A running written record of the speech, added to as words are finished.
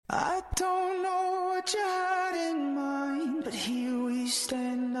I don't know what you had in mind, but here we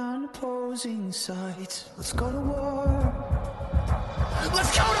stand on opposing sides. Let's go to war.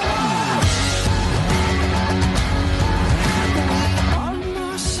 Let's go to war! We arm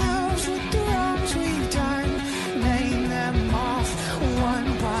ourselves with the wrongs we've done, name them off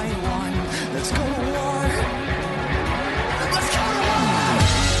one by one. Let's go to war. Let's go to war!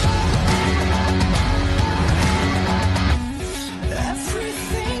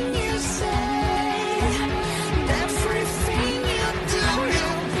 Everything you say, everything you do, you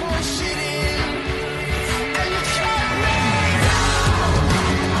push it in, and you can't make out,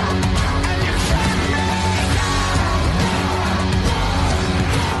 and you can't make out.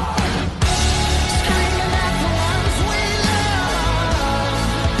 Screaming at the ones we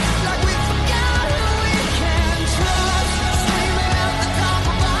love, like we forgot who we can trust. Screaming at the top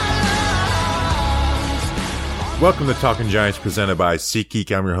of our lungs. Welcome to Talking Giants, presented by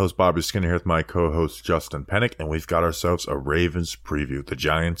SeatGeek. I'm your host, Bobby Skinner, here with my co-host, Justin Pennick, and we've got ourselves a Ravens preview. The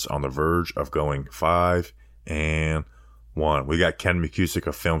Giants on the verge of going 5-1. We got Ken McCusick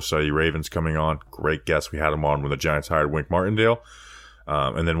of Film Study Ravens coming on. Great guest. We had him on when the Giants hired Wink Martindale.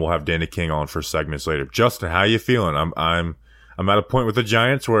 And then we'll have Danny King on for segments later. Justin, how you feeling? I'm at a point with the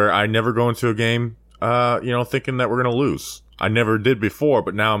Giants where I never go into a game, thinking that we're going to lose. I never did before,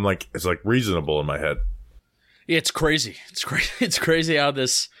 but now it's reasonable in my head. It's crazy. It's crazy how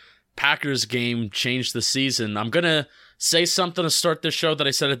this Packers game changed the season. I'm going to say something to start this show that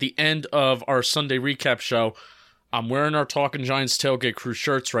I said at the end of our Sunday recap show. I'm wearing our Talking Giants Tailgate Crew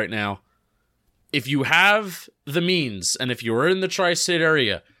shirts right now. If you have the means, and if you're in the tri-state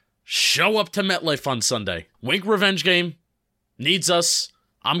area, show up to MetLife on Sunday. Wink revenge game needs us.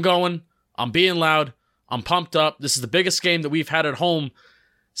 I'm going. I'm being loud. I'm pumped up. This is the biggest game that we've had at home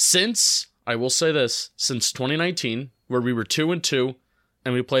since... I will say this, since 2019, where we were 2-2,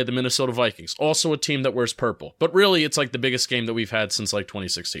 and we played the Minnesota Vikings. Also a team that wears purple. But really, it's like the biggest game that we've had since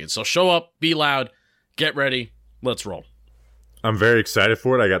 2016. So show up, be loud, get ready, let's roll. I'm very excited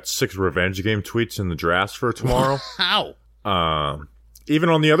for it. I got 6 revenge game tweets in the drafts for tomorrow. How? Even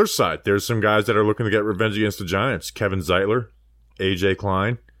on the other side, there's some guys that are looking to get revenge against the Giants. Kevin Zeitler, AJ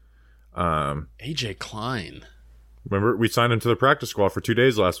Klein. AJ Klein. Remember, we signed him to the practice squad for 2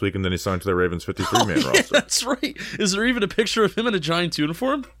 days last week, and then he signed to the Ravens 53-man roster. That's right. Is there even a picture of him in a Giants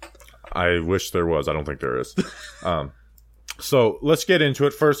uniform? I wish there was. I don't think there is. So let's get into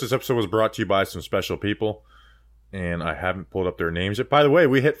it. First, this episode was brought to you by some special people, and I haven't pulled up their names yet. By the way,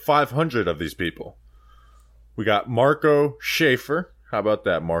 we hit 500 of these people. We got Marco Schaefer. How about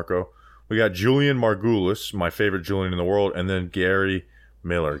that, Marco? We got Julian Margulis, my favorite Julian in the world, and then Gary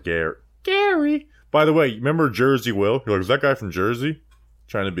Miller. Gary. By the way, remember Jersey Will? You're like, is that guy from Jersey?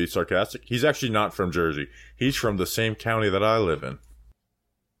 Trying to be sarcastic. He's actually not from Jersey. He's from the same county that I live in.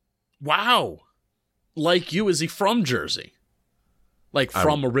 Wow. Like you, is he from Jersey?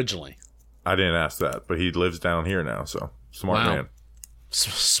 Originally? I didn't ask that, but he lives down here now, so smart man.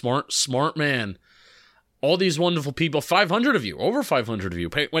 Smart man. All these wonderful people, 500 of you, over 500 of you,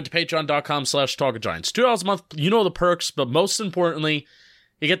 went to patreon.com/talkofgiants. $2 a month, you know the perks, but most importantly,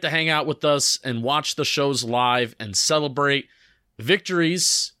 you get to hang out with us and watch the shows live and celebrate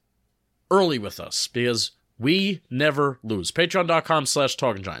victories early with us because we never lose.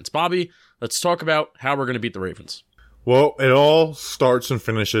 Patreon.com/TalkingGiants. Bobby, let's talk about how we're going to beat the Ravens. Well, it all starts and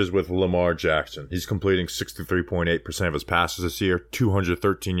finishes with Lamar Jackson. He's completing 63.8% of his passes this year,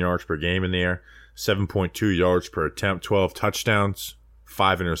 213 yards per game in the air, 7.2 yards per attempt, 12 touchdowns,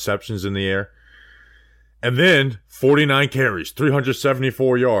 5 interceptions in the air. And then 49 carries,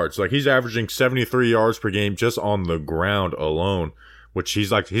 374 yards. He's averaging 73 yards per game just on the ground alone, which he's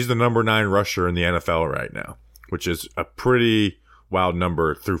the number 9 rusher in the NFL right now, which is a pretty wild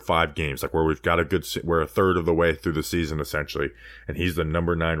number through 5 games, where we're a third of the way through the season essentially, and he's the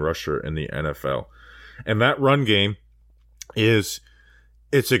number 9 rusher in the NFL. And that run game it's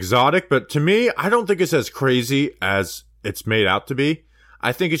exotic, but to me, I don't think it's as crazy as it's made out to be.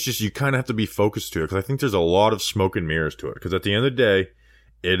 I think it's just you kind of have to be focused to it because I think there's a lot of smoke and mirrors to it. Because at the end of the day,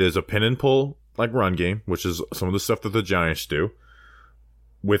 it is a pin and pull run game, which is some of the stuff that the Giants do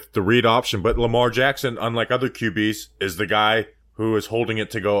with the read option. But Lamar Jackson, unlike other QBs, is the guy who is holding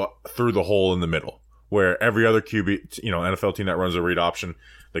it to go through the hole in the middle. Where every other QB, NFL team that runs a read option,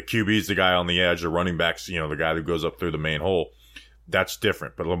 the QB is the guy on the edge, the running back's, the guy who goes up through the main hole. That's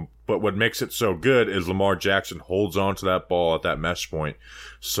different. But what makes it so good is Lamar Jackson holds on to that ball at that mesh point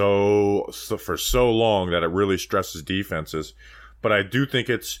so for so long that it really stresses defenses. But I do think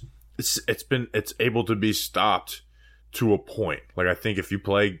it's able to be stopped to a point. I think if you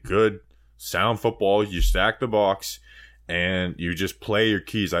play good, sound football, you stack the box, and you just play your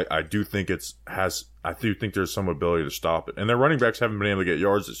keys. I do think there's some ability to stop it. And their running backs haven't been able to get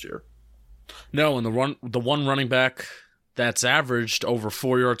yards this year. No, and the one running back that's averaged over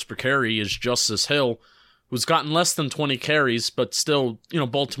 4 yards per carry is Justice Hill, who's gotten less than 20 carries, but still,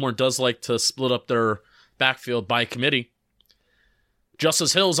 Baltimore does like to split up their backfield by committee.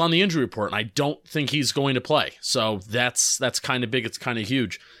 Justice Hill's on the injury report, and I don't think he's going to play. So that's kind of big. It's kind of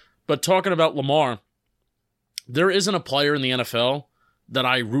huge. But talking about Lamar, there isn't a player in the NFL that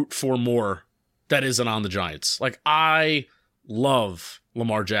I root for more that isn't on the Giants. Like, I love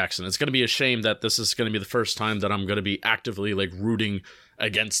Lamar Jackson. It's going to be a shame that this is going to be the first time that I'm going to be actively rooting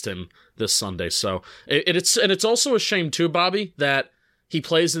against him this Sunday. So it's also a shame too, Bobby, that he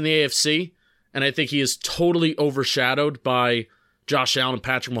plays in the AFC, and I think he is totally overshadowed by Josh Allen and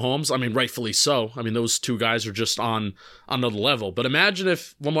Patrick Mahomes. I mean, rightfully so. I mean, those two guys are just on another level. But imagine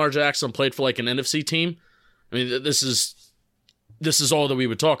if Lamar Jackson played for an NFC team. I mean, this is all that we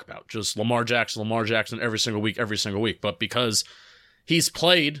would talk about. Just Lamar Jackson every single week. But because he's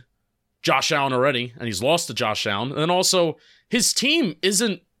played Josh Allen already, and he's lost to Josh Allen, and also his team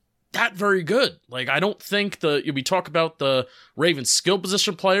isn't that very good. I don't think we talk about the Ravens skill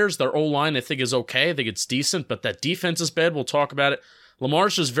position players, their O-line I think is okay. I think it's decent, but that defense is bad. We'll talk about it.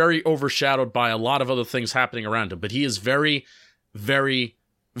 Lamar's just very overshadowed by a lot of other things happening around him, but he is very, very,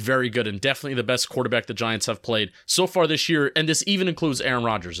 very good and definitely the best quarterback the Giants have played so far this year, and this even includes Aaron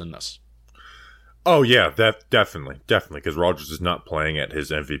Rodgers in this. Oh, yeah, that definitely, because Rodgers is not playing at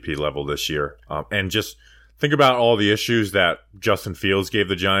his MVP level this year. And just think about all the issues that Justin Fields gave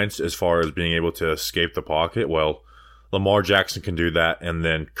the Giants as far as being able to escape the pocket. Well, Lamar Jackson can do that and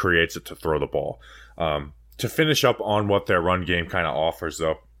then creates it to throw the ball. To finish up on what their run game kind of offers,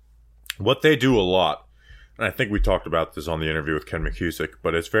 though, what they do a lot, and I think we talked about this on the interview with Ken McCusick,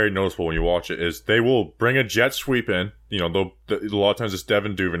 but it's very noticeable when you watch it, is they will bring a jet sweep in. A lot of times it's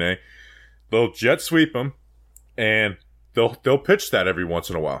Devin Duvernay. They'll jet sweep him, and they'll pitch that every once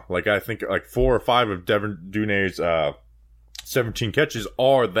in a while. I think 4 or 5 of Devin Duvernay's 17 catches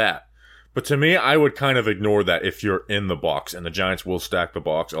are that. But to me, I would kind of ignore that if you're in the box, and the Giants will stack the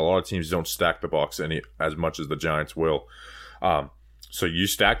box. A lot of teams don't stack the box as much as the Giants will. So you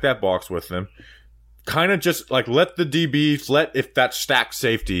stack that box with them. Kind of just let the DBs, if that stacked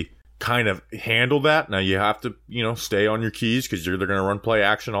safety kind of handle that. Now you have to, stay on your keys because they're going to run play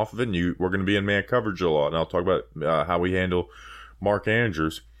action off of it, and we're going to be in man coverage a lot. And I'll talk about how we handle Mark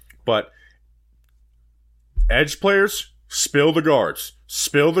Andrews. But edge players, spill the guards,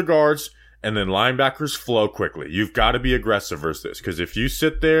 and then linebackers flow quickly. You've got to be aggressive versus this, because if you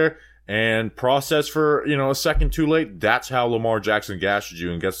sit there and process for, a second too late, that's how Lamar Jackson gashes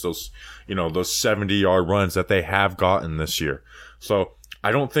you and gets those 70-yard runs that they have gotten this year. So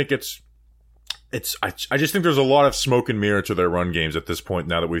I don't think I just think there's a lot of smoke and mirror to their run games at this point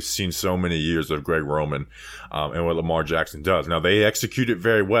now that we've seen so many years of Greg Roman and what Lamar Jackson does. Now, they execute it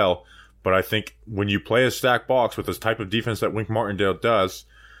very well, but I think when you play a stack box with this type of defense that Wink Martindale does,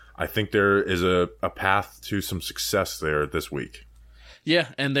 I think there is a path to some success there this week. Yeah,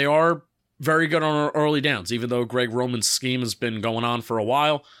 and they are very good on early downs, even though Greg Roman's scheme has been going on for a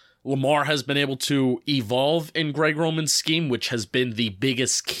while. Lamar has been able to evolve in Greg Roman's scheme, which has been the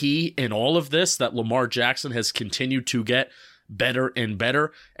biggest key in all of this, that Lamar Jackson has continued to get better and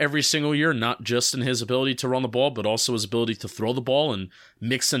better every single year, not just in his ability to run the ball, but also his ability to throw the ball and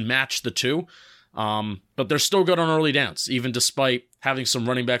mix and match the two. But they're still good on early downs, even despite having some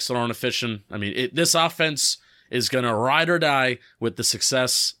running backs that aren't efficient. I mean, this offense is going to ride or die with the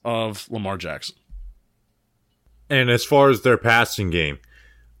success of Lamar Jackson. And as far as their passing game,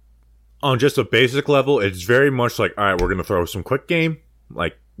 on just a basic level, it's very much all right, we're going to throw some quick game,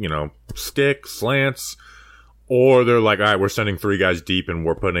 stick, slants, or they're all right, we're sending 3 guys deep and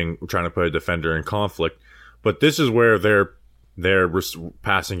we're trying to put a defender in conflict. But this is where their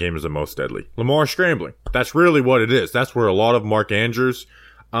passing game is the most deadly. Lamar scrambling. That's really what it is. That's where a lot of Mark Andrews'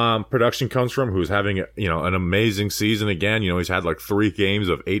 production comes from, who's having an amazing season again. He's had 3 games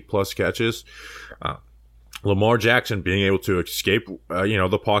of 8+ catches. Lamar Jackson being able to escape,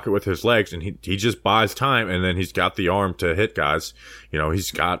 the pocket with his legs, and he just buys time, and then he's got the arm to hit guys.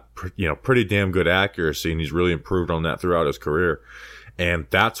 He's got, pretty damn good accuracy, and he's really improved on that throughout his career. And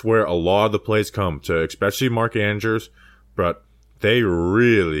that's where a lot of the plays come to, especially Mark Andrews, but they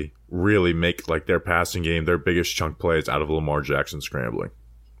really, really make their passing game, their biggest chunk plays out of Lamar Jackson scrambling.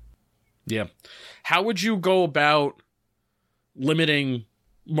 Yeah. How would you go about limiting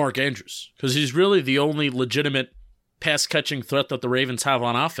Mark Andrews? Because he's really the only legitimate pass-catching threat that the Ravens have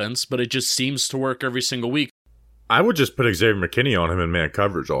on offense, but it just seems to work every single week. I would just put Xavier McKinney on him in man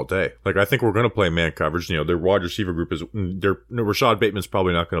coverage all day. Like, I think we're going to play man coverage. You know, their wide receiver group is, Rashad Bateman's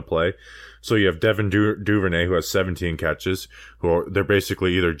probably not going to play. So you have Devin Duvernay, who has 17 catches, they're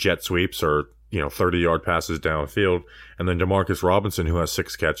basically either jet sweeps or, 30-yard passes downfield. And then Demarcus Robinson, who has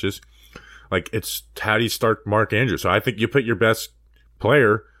 6 catches. Like, it's how do you start Mark Andrews? So I think you put your best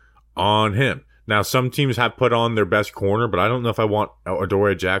player on him. Now, some teams have put on their best corner, but I don't know if I want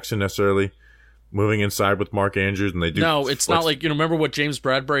Adoree Jackson necessarily moving inside with Mark Andrews, and they do. No, it's not like, remember what James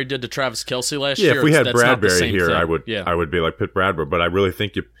Bradbury did to Travis Kelce last year? Yeah, if we had Bradbury here, thing. I would be like, put Bradbury, but I really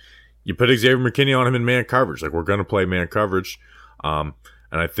think you put Xavier McKinney on him in man coverage. Like, we're going to play man coverage, and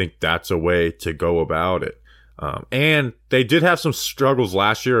I think that's a way to go about it. And they did have some struggles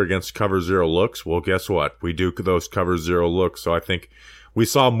last year against cover zero looks. Well, guess what? We do those cover zero looks, so I think we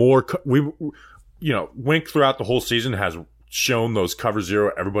saw more. Wink throughout the whole season has shown those cover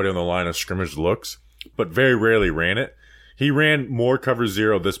zero, everybody on the line of scrimmage looks, but very rarely ran it. He ran more cover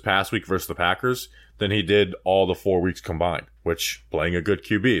zero this past week versus the Packers than he did all the 4 weeks combined, which playing a good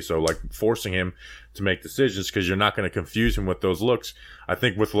QB. So like forcing him to make decisions because you're not going to confuse him with those looks. I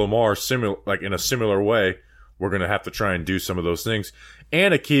think with Lamar, in a similar way, we're going to have to try and do some of those things.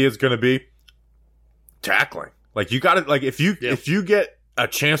 And a key is going to be tackling. Like you got to, like if you get a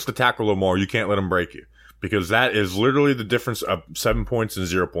chance to tackle Lamar, you can't let him break you. Because that is literally the difference of 7 points and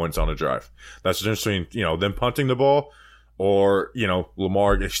 0 points on a drive. That's the difference between, them punting the ball or,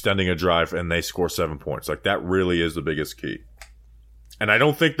 Lamar extending a drive and they score 7 points. Like, that really is the biggest key. And I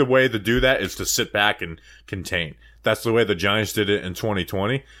don't think the way to do that is to sit back and contain. That's the way the Giants did it in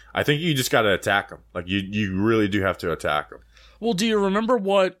 2020. I think you just got to attack them. Like, you really do have to attack them. Well, do you remember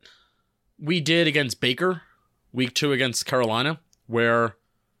what we did against Baker, week 2 against Carolina, where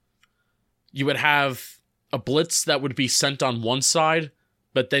you would have a blitz that would be sent on one side,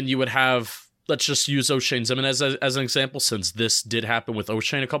 but then you would have, let's just use O'Shane Ximines as an example, since this did happen with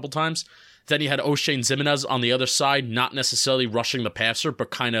O'Shane a couple times. Then you had O'Shane Ximines on the other side, not necessarily rushing the passer,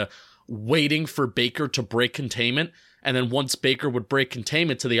 but kind of waiting for Baker to break containment. And then once Baker would break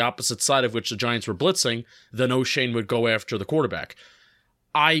containment to the opposite side of which the Giants were blitzing, then O'Shane would go after the quarterback.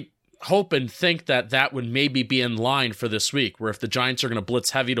 I hope and think that would maybe be in line for this week, where if the Giants are going to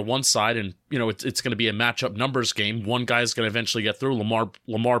blitz heavy to one side and, it's going to be a matchup numbers game, one guy's going to eventually get through,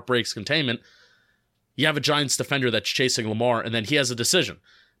 Lamar breaks containment, you have a Giants defender that's chasing Lamar, and then he has a decision.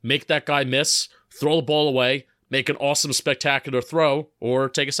 Make that guy miss, throw the ball away, make an awesome, spectacular throw, or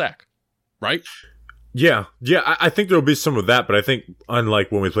take a sack. Right? Yeah, I think there'll be some of that, but I think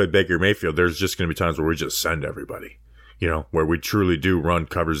unlike when we played Baker Mayfield, there's just going to be times where we just send everybody. Where we truly do run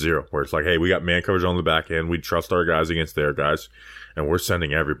cover zero, where it's like, hey, we got man coverage on the back end. We trust our guys against their guys, and we're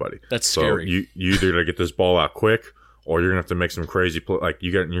sending everybody. That's scary. So you either going to get this ball out quick, or you're going to have to make some crazy play. Like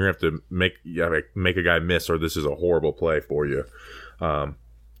you're going to have to make a guy miss, or this is a horrible play for you.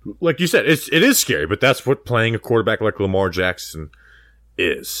 Like you said, it is scary, but that's what playing a quarterback like Lamar Jackson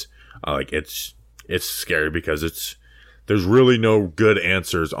is. It's scary because there's really no good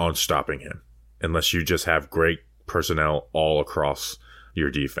answers on stopping him unless you just have great personnel all across your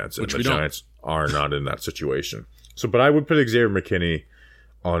defense, and the Giants are not in that situation. So, but I would put Xavier McKinney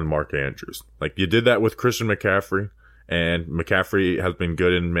on Mark Andrews. Like you did that with Christian McCaffrey, and McCaffrey has been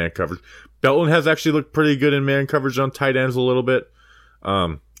good in man coverage. Belton has actually looked pretty good in man coverage on tight ends a little bit,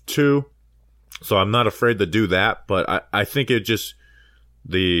 too. So I'm not afraid to do that, but I think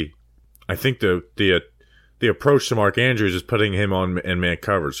the approach to Mark Andrews is putting him in man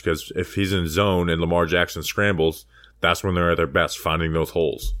coverage, because if he's in zone and Lamar Jackson scrambles, that's when they're at their best, finding those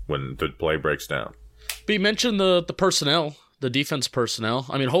holes when the play breaks down. But you mentioned the personnel, the defense personnel.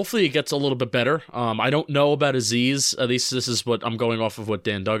 I mean, hopefully it gets a little bit better. I don't know about Azeez. At least this is what I'm going off of what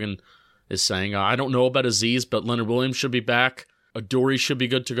Dan Duggan is saying. I don't know about Azeez, but Leonard Williams should be back. Adoree should be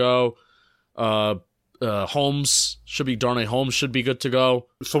good to go. Holmes should be good to go.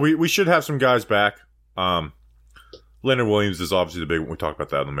 So we should have some guys back. Leonard Williams is obviously the big one. We talked about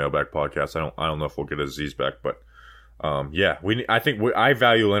that on the Mailbag podcast. I don't know if we'll get Azeez back, but I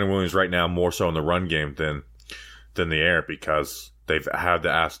value Leonard Williams right now more so in the run game than the air, because they've had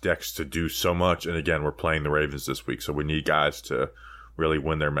to ask Dex to do so much. And again, we're playing the Ravens this week, so we need guys to really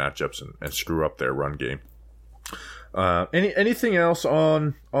win their matchups and screw up their run game. Anything else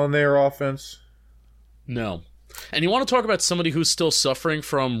on their offense? No. And you want to talk about somebody who's still suffering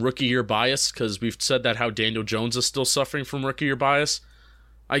from rookie year bias, because we've said that how Daniel Jones is still suffering from rookie year bias.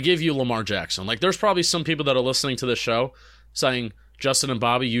 I give you Lamar Jackson. Like, there's probably some people that are listening to this show saying, Justin and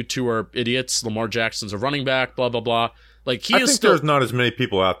Bobby, you two are idiots. Lamar Jackson's a running back, blah, blah, blah. Like, I think there's not as many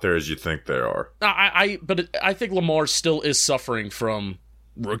people out there as you think there are. But I think Lamar still is suffering from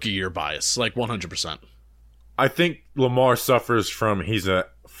rookie year bias, like 100%. I think Lamar suffers from he's a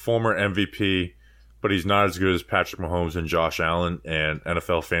former MVP, but he's not as good as Patrick Mahomes and Josh Allen. And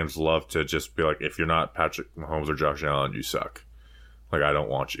NFL fans love to just be like, if you're not Patrick Mahomes or Josh Allen, you suck. Like, I don't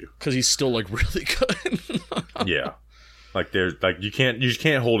want you. Because he's still, like, really good. Yeah. Like, there's like you just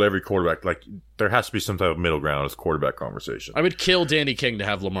can't hold every quarterback. Like, there has to be some type of middle ground as quarterback conversation. I would kill Danny King to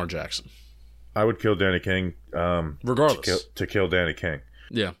have Lamar Jackson. I would kill Danny King. Regardless. To kill Danny King.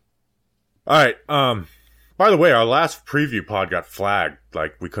 Yeah. All right. By the way, our last preview pod got flagged.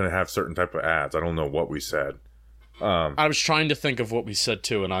 Like, we couldn't have certain type of ads. I don't know what we said. I was trying to think of what we said,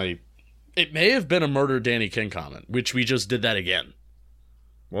 too, and it may have been a murder Danny King comment, which we just did that again.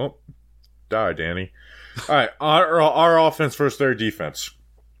 Well, die, Danny. All right, our offense versus their defense.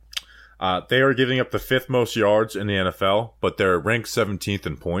 They are giving up the 5th most yards in the NFL, but they're ranked 17th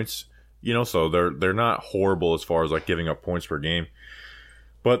in points. You know, so they're not horrible as far as like giving up points per game.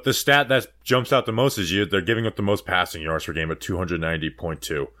 But the stat that jumps out the most is they're giving up the most passing yards per game at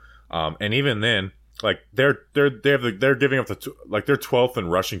 290.2. And even then, like they're giving up they're 12th in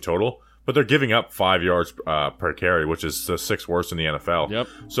rushing total, but they're giving up 5 yards per carry, which is the 6th worst in the NFL. Yep.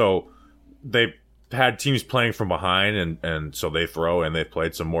 So they've had teams playing from behind, and so they throw, and they've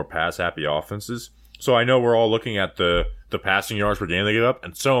played some more pass-happy offenses. So I know we're all looking at the passing yards per game they give up,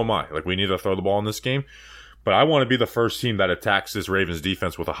 and so am I. Like, we need to throw the ball in this game. But I want to be the first team that attacks this Ravens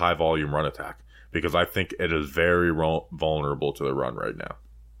defense with a high-volume run attack, because I think it is very vulnerable to the run right now.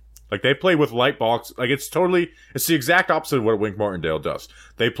 Like, they play with light box. Like, it's the exact opposite of what Wink Martindale does.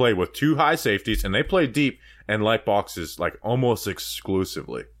 They play with 2 high safeties, and they play deep and light boxes, like, almost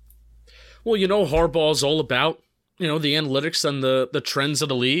exclusively. Well, you know, Harbaugh's all about, you know, the analytics and the trends of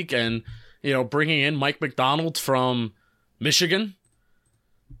the league, and, you know, bringing in Mike McDonald from Michigan.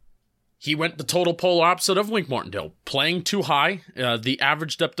 He went the total polar opposite of Wink Martindale, playing too high. The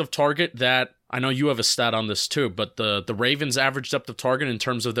average depth of target that, I know you have a stat on this too, but the Ravens' average depth of target in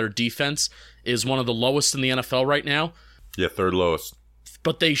terms of their defense is one of the lowest in the NFL right now. Yeah, 3rd lowest.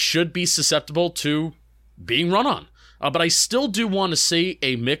 But they should be susceptible to being run on. But I still do want to see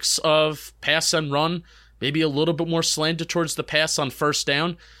a mix of pass and run, maybe a little bit more slanted towards the pass on first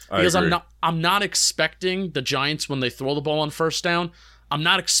down. Because I'm not expecting the Giants, when they throw the ball on first down, I'm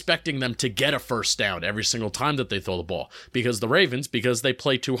not expecting them to get a first down every single time that they throw the ball. Because the Ravens, because they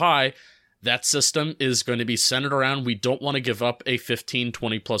play too high, that system is going to be centered around, we don't want to give up a 15,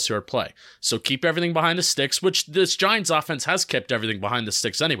 20-plus yard play. So keep everything behind the sticks, which this Giants offense has kept everything behind the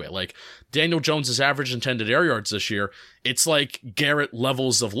sticks anyway. Like, Daniel Jones' average intended air yards this year, it's like Garrett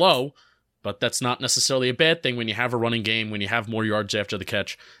levels of low, but that's not necessarily a bad thing when you have a running game, when you have more yards after the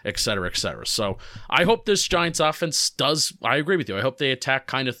catch, et cetera, et cetera. So I hope this Giants offense does, I agree with you, I hope they attack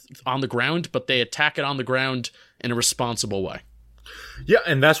kind of on the ground, but they attack it on the ground in a responsible way. Yeah,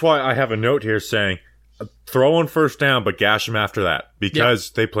 and that's why I have a note here saying throw on first down, but gash them after that, because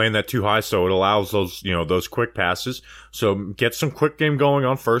they play in that too high, so it allows those quick passes. So get some quick game going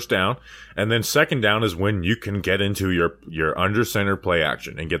on first down, and then second down is when you can get into your under center play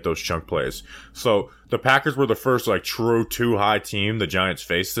action and get those chunk plays. So the Packers were the first like true too high team the Giants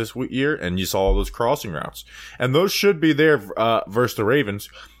faced this year, and you saw all those crossing routes, and those should be there versus the Ravens.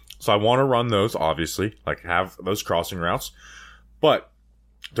 So I want to run those, obviously, like have those crossing routes. But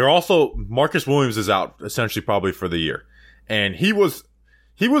they're also, Marcus Williams is out essentially probably for the year. And he was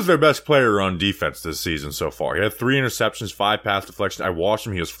their best player on defense this season so far. He had 3 interceptions, 5 pass deflections. I watched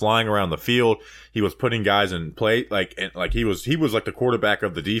him. He was flying around the field. He was putting guys in play. He was like the quarterback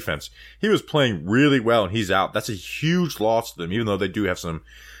of the defense. He was playing really well, and he's out. That's a huge loss to them, even though they do have some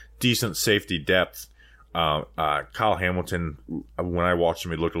decent safety depth. Kyle Hamilton, when I watched him,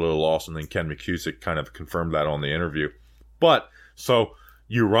 he looked a little lost, and then Ken McCusick kind of confirmed that on the interview. But so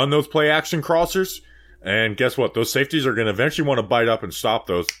you run those play action crossers, and guess what? Those safeties are going to eventually want to bite up and stop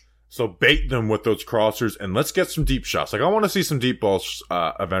those. So bait them with those crossers, and let's get some deep shots. Like, I want to see some deep balls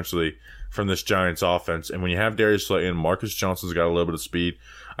eventually from this Giants offense. And when you have Darius Slayton, Marcus Johnson's got a little bit of speed.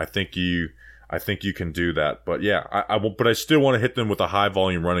 I think you can do that. But yeah, but I still want to hit them with a high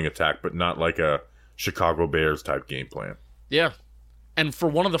volume running attack, but not like a Chicago Bears type game plan. Yeah. And for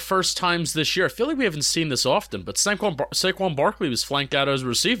one of the first times this year, I feel like we haven't seen this often, but Saquon Barkley was flanked out as a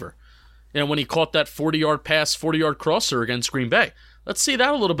receiver. You know, when he caught that 40-yard pass, 40-yard crosser against Green Bay. Let's see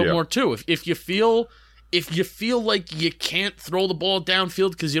that a little bit more too. If you feel like you can't throw the ball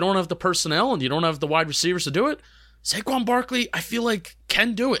downfield because you don't have the personnel and you don't have the wide receivers to do it, Saquon Barkley, I feel like,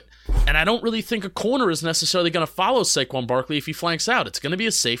 can do it. And I don't really think a corner is necessarily going to follow Saquon Barkley if he flanks out. It's going to be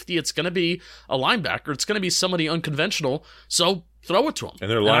a safety. It's going to be a linebacker. It's going to be somebody unconventional. So throw it to him.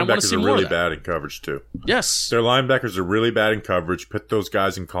 And their linebackers are really bad in coverage, too. Yes. Their linebackers are really bad in coverage. Put those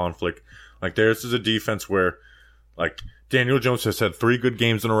guys in conflict. Like, theirs is a defense where Like, Daniel Jones has had 3 good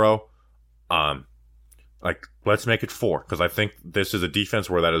games in a row. Like, let's make it 4, because I think this is a defense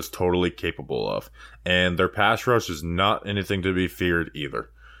where that is totally capable of. And their pass rush is not anything to be feared either.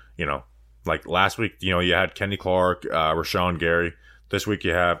 You know, like last week, you know, you had Kenny Clark, Rashawn Gary. This week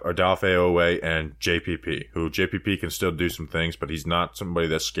you have Odafe Owe and JPP, who JPP can still do some things, but he's not somebody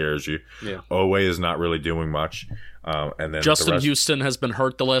that scares you. Yeah. Owe is not really doing much. And then Justin Houston has been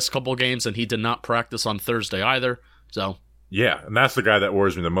hurt the last couple games, and he did not practice on Thursday either. So yeah, and that's the guy that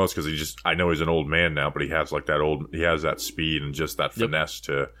worries me the most, because I know he's an old man now, but he has that speed and just that finesse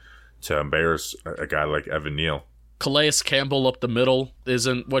to embarrass a guy like Evan Neal. Calais Campbell up the middle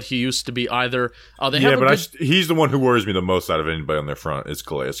isn't what he used to be either. He's the one who worries me the most out of anybody on their front is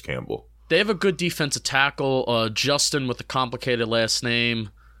Calais Campbell. They have a good defensive tackle, Justin with a complicated last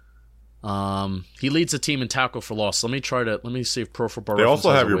name. He leads the team in tackle for loss. Let me see if Pro Football They Reference also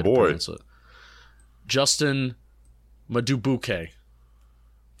has have a your way to boy, pronounce it. Justin Madubuke.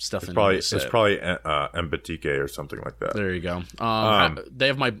 Stephanie, it's probably Mbetike or something like that. There you go. They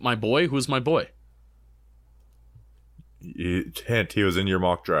have my boy. Who's my boy? Hint, he was in your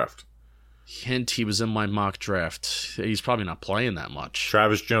mock draft. Hint, he was in my mock draft. He's probably not playing that much.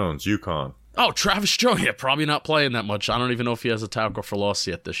 Travis Jones, UConn. Oh, Travis Jones. Yeah, probably not playing that much. I don't even know if he has a tackle for loss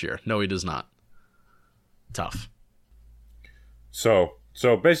yet this year. No, he does not. Tough. So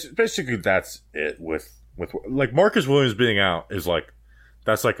basically that's it with like Marcus Williams being out is like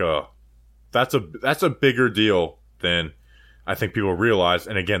that's a bigger deal than I think people realize.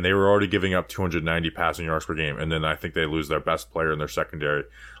 And again, they were already giving up 290 passing yards per game, and then I think they lose their best player in their secondary.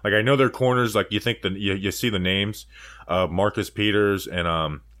 Like, I know their corners, like, you think that you see the names of Marcus Peters and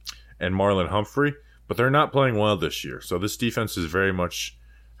Marlon Humphrey, but they're not playing well this year. So this defense is very much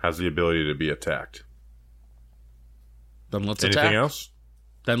has the ability to be attacked. Then let's attack. Anything else?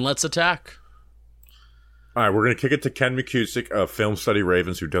 Then let's attack. All right, we're going to kick it to Ken McCusick of Film Study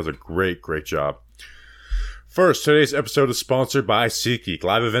Ravens, who does a great job. First, today's episode is sponsored by SeatGeek.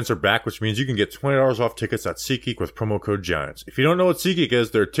 Live events are back, which means you can get $20 off tickets at SeatGeek with promo code GIANTS. If you don't know what SeatGeek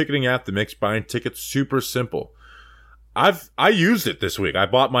is, they're a ticketing app that makes buying tickets super simple. I used it this week. I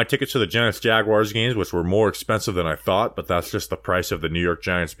bought my tickets to the Giants-Jaguars games, which were more expensive than I thought, but that's just the price of the New York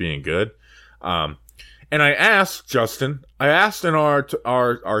Giants being good. And I asked Justin, in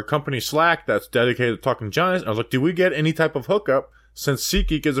our company Slack that's dedicated to talking Giants, I was like, do we get any type of hookup since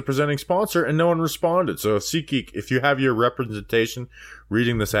SeatGeek is a presenting sponsor? And no one responded. So SeatGeek, if you have your representation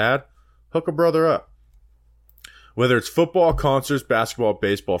reading this ad, hook a brother up. Whether it's football, concerts, basketball,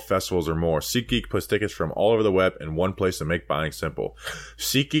 baseball, festivals, or more, SeatGeek puts tickets from all over the web in one place to make buying simple.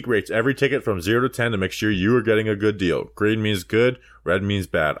 SeatGeek rates every ticket from 0 to 10 to make sure you are getting a good deal. Green means good, red means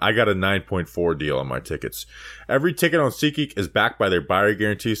bad. I got a 9.4 deal on my tickets. Every ticket on SeatGeek is backed by their buyer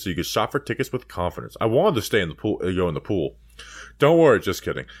guarantee, so you can shop for tickets with confidence. I wanted to stay in the pool, go in the pool. Don't worry, just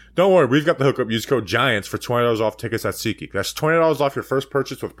kidding. Don't worry, we've got the hookup. Use code GIANTS for $20 off tickets at SeatGeek. That's $20 off your first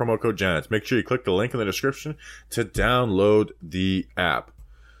purchase with promo code GIANTS. Make sure you click the link in the description to download the app.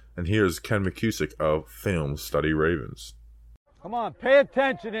 And here's Ken McCusick of Film Study Ravens. Come on, pay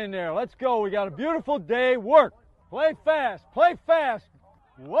attention in there. Let's go. We got a beautiful day. Work. Play fast. Play fast.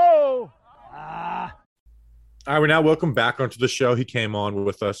 Whoa. All right, we now welcome back onto the show. He came on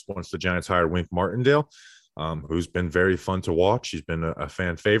with us once the Giants hired Wink Martindale. Who's been very fun to watch. He's been a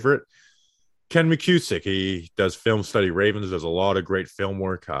fan favorite. Ken McCusick, he does Film Study Ravens, does a lot of great film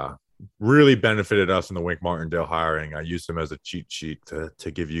work. Really benefited us in the Wink Martindale hiring. I used him as a cheat sheet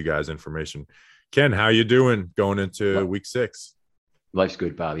to give you guys information. Ken, how you doing going into week 6? Life's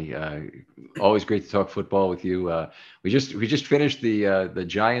good, Bobby. Always great to talk football with you. We just finished the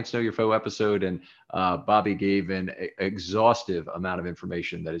Giants Know Your Foe episode, and Bobby gave an exhaustive amount of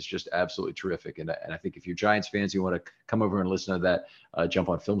information that is just absolutely terrific. And I think if you're Giants fans, you want to come over and listen to that, jump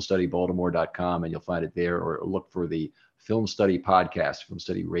on filmstudybaltimore.com and you'll find it there, or look for the Film Study podcast, Film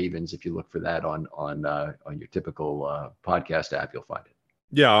Study Ravens. If you look for that on your typical podcast app, you'll find it.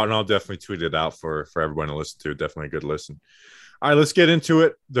 Yeah, and I'll definitely tweet it out for everyone to listen to. Definitely a good listen. All right, let's get into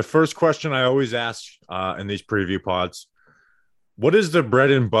it. The first question I always ask in these preview pods, what is the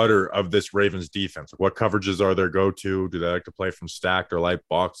bread and butter of this Ravens defense? What coverages are their go-to? Do they like to play from stacked or light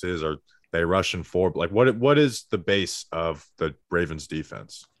boxes? Are they rushing forward? Like, what is the base of the Ravens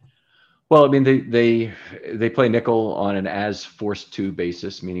defense? Well, I mean, they play nickel on an as forced to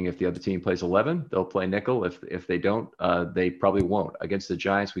basis, meaning if the other team plays 11, they'll play nickel. If they don't, they probably won't. Against the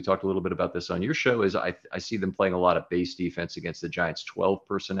Giants, we talked a little bit about this on your show, is I see them playing a lot of base defense against the Giants' 12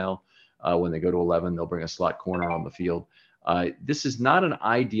 personnel. When they go to 11, they'll bring a slot corner on the field. This is not an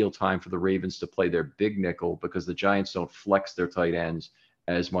ideal time for the Ravens to play their big nickel because the Giants don't flex their tight ends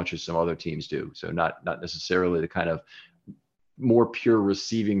as much as some other teams do. So not necessarily the kind of more pure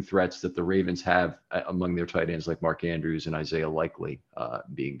receiving threats that the Ravens have among their tight ends, like Mark Andrews and Isaiah Likely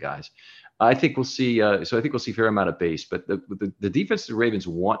being guys. I think we'll see. So I think we'll see a fair amount of base, but the defense the Ravens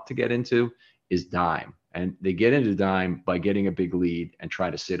want to get into is dime, and they get into dime by getting a big lead and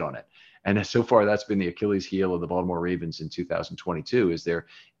trying to sit on it. And so far, that's been the Achilles heel of the Baltimore Ravens in 2022, is their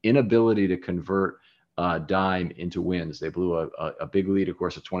inability to convert dime into wins. They blew a big lead, of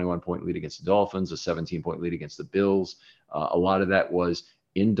course, a 21-point lead against the Dolphins, a 17-point lead against the Bills. A lot of that was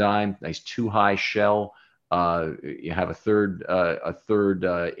in dime, nice too high shell. You have a third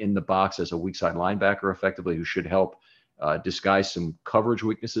in the box as a weak side linebacker, effectively, who should help disguise some coverage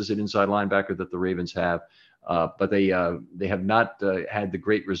weaknesses at inside linebacker that the Ravens have. But they have not had the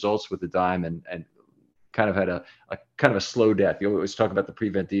great results with the dime, and kind of had a kind of a slow death. You always talk about the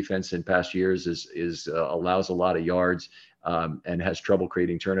prevent defense in past years is allows a lot of yards and has trouble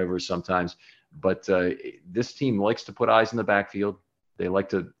creating turnovers sometimes. But this team likes to put eyes in the backfield. They like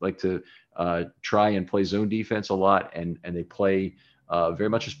to try and play zone defense a lot, and they play very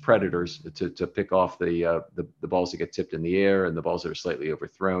much as predators to pick off the balls that get tipped in the air and the balls that are slightly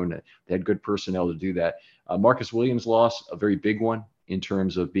overthrown. They had good personnel to do that. Marcus Williams lost a very big one in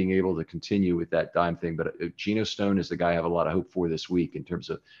terms of being able to continue with that dime thing. But Geno Stone is the guy I have a lot of hope for this week in terms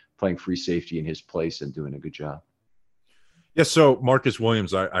of playing free safety in his place and doing a good job. Yeah, so Marcus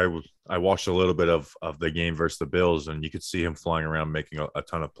Williams, I watched a little bit of the game versus the Bills, and you could see him flying around making a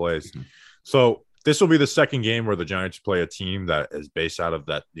ton of plays. Mm-hmm. So this will be the second game where the Giants play a team that is based out of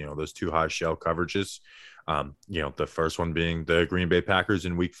that, those two high shell coverages. The first one being the Green Bay Packers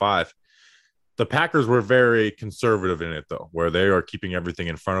in Week 5. The Packers were very conservative in it, though, where they are keeping everything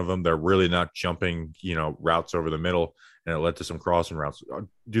in front of them. They're really not jumping, routes over the middle, and it led to some crossing routes.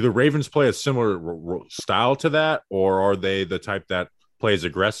 Do the Ravens play a similar style to that, or are they the type that plays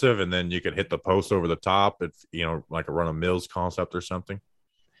aggressive and then you could hit the post over the top, if like a run of Mills concept or something?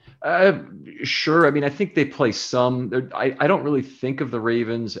 Sure. I mean, I think they play some. I don't really think of the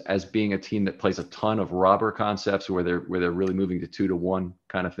Ravens as being a team that plays a ton of robber concepts where they're really moving to 2-to-1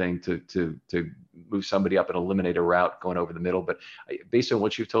 kind of thing to move somebody up and eliminate a route going over the middle. But based on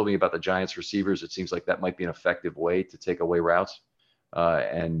what you've told me about the Giants receivers, it seems like that might be an effective way to take away routes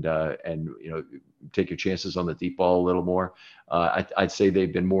and take your chances on the deep ball a little more. I'd say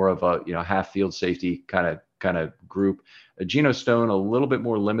they've been more of a half field safety kind of group. Geno Stone a little bit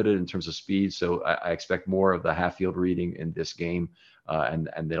more limited in terms of speed, so I expect more of the half field reading in this game, and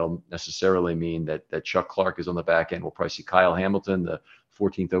that'll necessarily mean that Chuck Clark is on the back end. We'll probably see Kyle Hamilton, the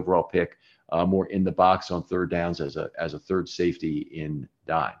 14th overall pick, more in the box on third downs as a third safety in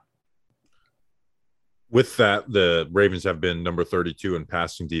dime. With that, the Ravens have been number 32 in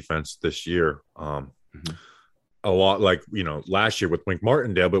passing defense this year. A lot like, last year with Wink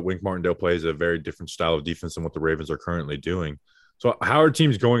Martindale, but Wink Martindale plays a very different style of defense than what the Ravens are currently doing. So how are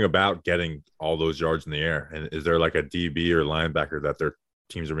teams going about getting all those yards in the air? And is there like a DB or linebacker that their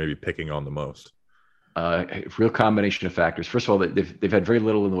teams are maybe picking on the most? A real combination of factors. First of all, they've had very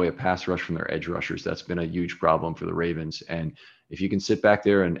little in the way of pass rush from their edge rushers. That's been a huge problem for the Ravens. And if you can sit back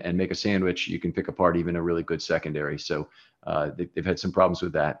there and make a sandwich, you can pick apart even a really good secondary. So they've had some problems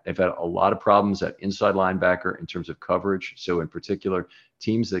with that. They've had a lot of problems at inside linebacker in terms of coverage. So in particular,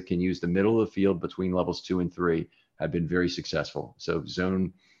 teams that can use the middle of the field between levels 2 and 3 have been very successful. So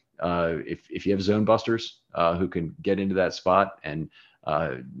zone, if you have zone busters who can get into that spot, and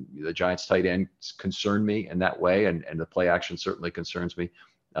the Giants tight ends concern me in that way, and the play action certainly concerns me,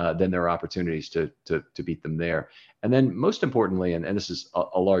 then there are opportunities to beat them there. And then most importantly, and this is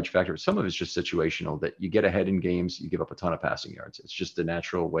a large factor, some of it's just situational, that you get ahead in games, you give up a ton of passing yards. It's just the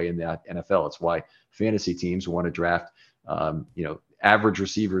natural way in the NFL. It's why fantasy teams want to draft, average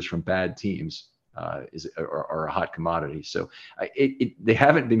receivers from bad teams are a hot commodity. So they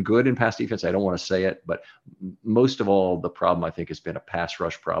haven't been good in pass defense. I don't want to say it, but most of all, the problem I think has been a pass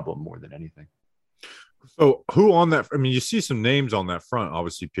rush problem more than anything. So who on that? I mean, you see some names on that front.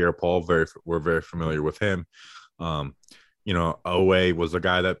 Obviously, Pierre-Paul, we're very familiar with him. Oweh was a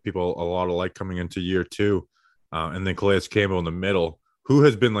guy that people a lot of like coming into year 2, and then Calais Campbell in the middle. Who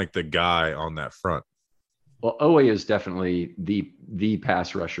has been like the guy on that front? Well, Oweh is definitely the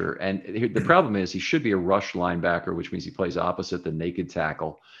pass rusher, and the problem is he should be a rush linebacker, which means he plays opposite the naked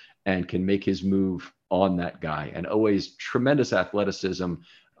tackle and can make his move on that guy. And Oweh's tremendous athleticism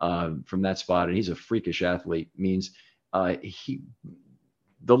from that spot, and he's a freakish athlete, means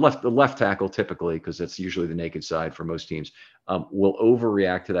the left tackle typically, because that's usually the naked side for most teams, will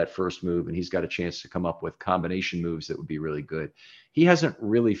overreact to that first move, and he's got a chance to come up with combination moves that would be really good. He hasn't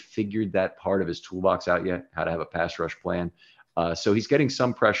really figured that part of his toolbox out yet, how to have a pass rush plan. So he's getting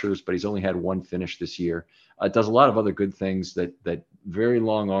some pressures, but he's only had one finish this year. Does a lot of other good things, that very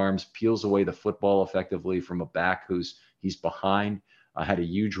long arms, peels away the football effectively from a back he's behind. Had a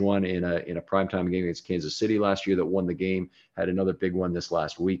huge one in a primetime game against Kansas City last year that won the game. Had another big one this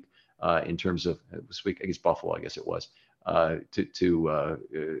last week in terms of this week against Buffalo, I guess it was, to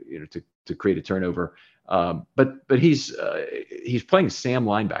create a turnover. But he's playing Sam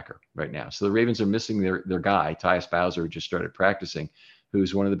linebacker right now. So the Ravens are missing their guy, Tyus Bowser, who just started practicing,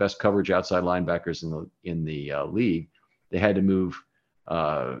 who's one of the best coverage outside linebackers in the league. They had to move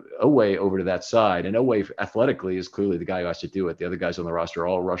Oweh over to that side, and Oweh athletically is clearly the guy who has to do it. The other guys on the roster are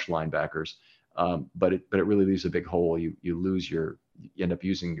all rush linebackers, but it really leaves a big hole. You end up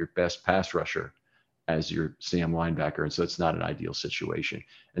using your best pass rusher as your Sam linebacker, and so it's not an ideal situation.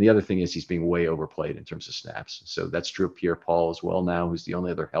 And the other thing is he's being way overplayed in terms of snaps. So that's true of Pierre-Paul as well now, who's the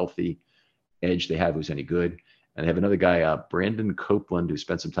only other healthy edge they have who's any good. And they have another guy, Brandon Copeland, who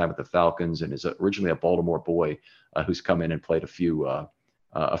spent some time with the Falcons and is originally a Baltimore boy, who's come in and played a few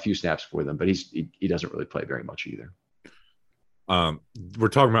snaps for them, but he doesn't really play very much either. We're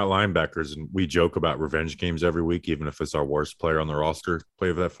talking about linebackers, and we joke about revenge games every week, even if it's our worst player on the roster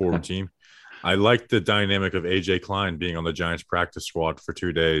play for that forward team. I like the dynamic of AJ Klein being on the Giants practice squad for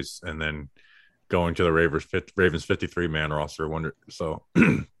 2 days and then going to the Ravens 53-man roster. So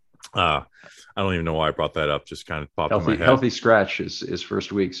I don't even know why I brought that up. Just kind of popped in my head. Healthy scratch is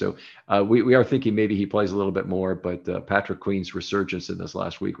first week. So we are thinking maybe he plays a little bit more, but Patrick Queen's resurgence in this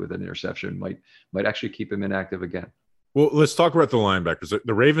last week with an interception might actually keep him inactive again. Well, let's talk about the linebackers.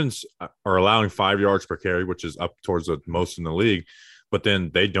 The Ravens are allowing 5 yards per carry, which is up towards the most in the league, but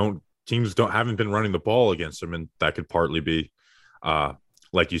then teams haven't been running the ball against them, and that could partly be,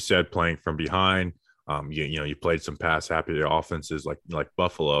 like you said, playing from behind. You played some pass happy offenses like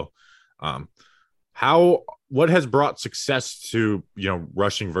Buffalo. What has brought success to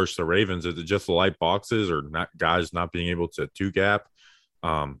rushing versus the Ravens? Is it just the light boxes or guys not being able to two gap?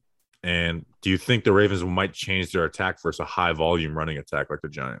 And do you think the Ravens might change their attack versus a high volume running attack like the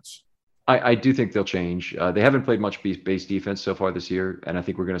Giants? I do think they'll change. They haven't played much base defense so far this year, and I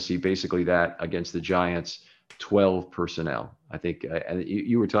think we're going to see basically that against the Giants, 12 personnel. I think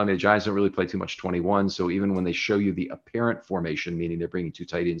you were telling me the Giants don't really play too much 21, so even when they show you the apparent formation, meaning they're bringing two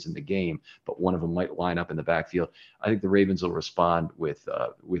tight ends in the game, but one of them might line up in the backfield, I think the Ravens will respond with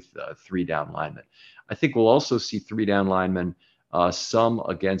 3 down linemen. I think we'll also see 3 down linemen, some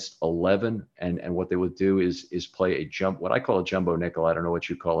against 11, and what they would do is play what I call a jumbo nickel. I don't know what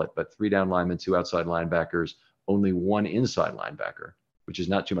you call it, but 3 down linemen, 2 outside linebackers, only 1 inside linebacker, which is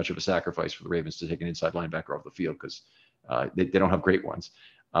not too much of a sacrifice for the Ravens to take an inside linebacker off the field because they don't have great ones.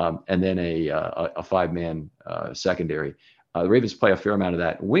 And then a 5-man secondary. The Ravens play a fair amount of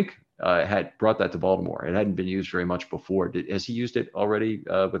that. Wink had brought that to Baltimore. It hadn't been used very much before. Has he used it already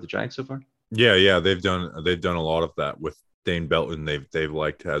with the Giants so far? Yeah, they've done a lot of that with Dane Belton. They've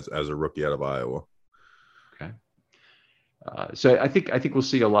liked as a rookie out of Iowa. Okay. So I think we'll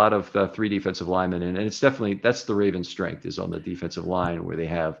see a lot of 3 defensive linemen, and it's definitely that's the Ravens' strength is on the defensive line, where they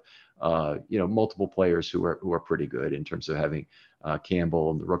have multiple players who are pretty good in terms of having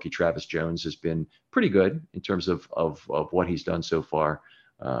Campbell, and the rookie Travis Jones has been pretty good in terms of what he's done so far,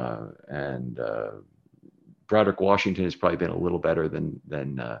 and Broderick Washington has probably been a little better than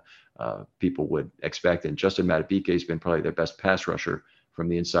people would expect, and Justin Madubuike has been probably their best pass rusher from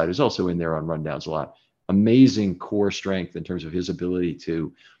the inside, who's also in there on rundowns a lot. Amazing core strength in terms of his ability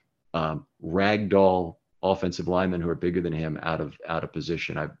to ragdoll offensive linemen who are bigger than him out of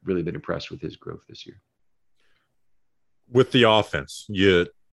position. I've really been impressed with his growth this year. With the offense,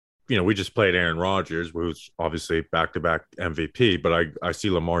 we just played Aaron Rodgers, who's obviously back-to-back MVP, but I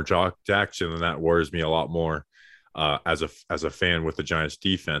see Lamar Jackson, and that worries me a lot more as a fan with the Giants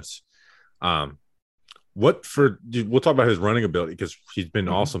defense. We'll talk about his running ability because he's been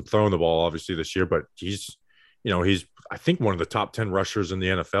awesome throwing the ball obviously this year, but he's I think one of the top 10 rushers in the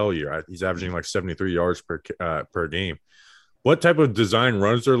NFL year. He's averaging like 73 yards per game. What type of design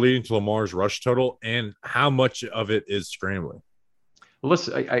runs are leading to Lamar's rush total, and how much of it is scrambling? Well,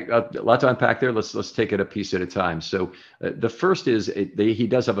 a lot to unpack there. Let's take it a piece at a time. So the first is he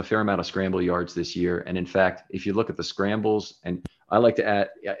does have a fair amount of scramble yards this year, and in fact, if you look at the scrambles, and I like to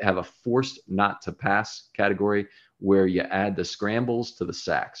have a forced not to pass category where you add the scrambles to the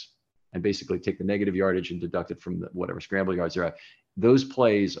sacks, and basically take the negative yardage and deduct it from whatever scramble yards they're at. Those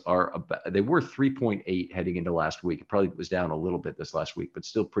plays they were 3.8 heading into last week. It probably was down a little bit this last week, but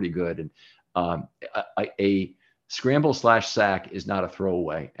still pretty good. And a scramble/sack is not a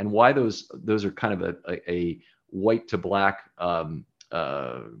throwaway. And why those are kind of a white to black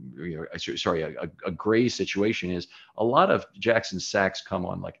a gray situation is a lot of Jackson's sacks come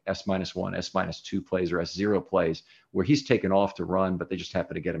on like S-1, S-2 plays or S0 plays where he's taken off to run, but they just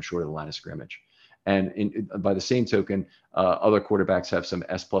happen to get him short of the line of scrimmage. And by the same token, other quarterbacks have some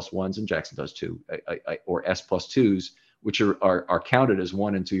S+1s, and Jackson does too, or S+2s, which are counted as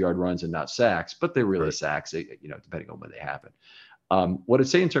 1 and 2 yard runs and not sacks, but they're really sacks, depending on when they happen. What I'd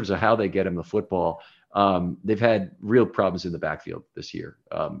say in terms of how they get him the football, they've had real problems in the backfield this year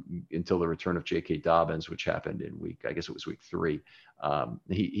until the return of J.K. Dobbins, which happened in week 3.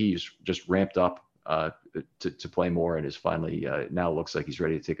 He's just ramped up to play more and is finally now looks like he's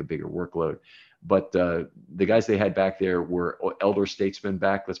ready to take a bigger workload. But the guys they had back there were elder statesmen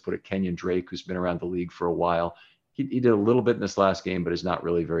back. Let's put it Kenyon Drake, who's been around the league for a while. He did a little bit in this last game, but is not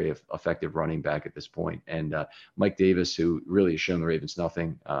really very effective running back at this point. And Mike Davis, who really has shown the Ravens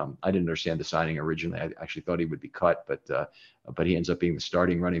nothing. I didn't understand the signing originally. I actually thought he would be cut, but he ends up being the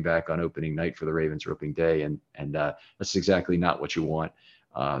starting running back on opening night for the Ravens, or opening day, and that's exactly not what you want.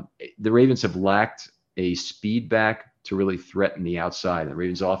 The Ravens have lacked a speed back to really threaten the outside. The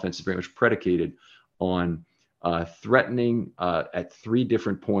Ravens offense is very much predicated on threatening at 3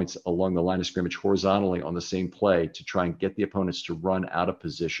 different points along the line of scrimmage horizontally on the same play to try and get the opponents to run out of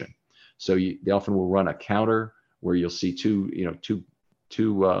position. So they often will run a counter where you'll see two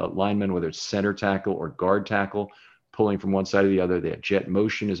linemen, whether it's center tackle or guard tackle, pulling from one side or the other. They have jet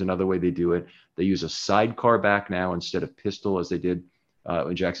motion is another way they do it. They use a sidecar back now instead of pistol, as they did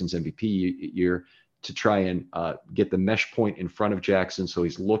in Jackson's MVP year, to try and get the mesh point in front of Jackson so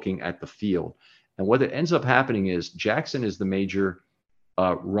he's looking at the field. And what it ends up happening is Jackson is the major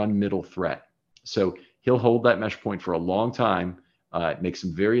run middle threat. So he'll hold that mesh point for a long time, make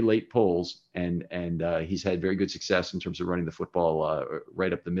some very late pulls, and he's had very good success in terms of running the football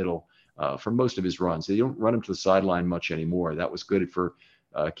right up the middle for most of his runs. They don't run him to the sideline much anymore. That was good for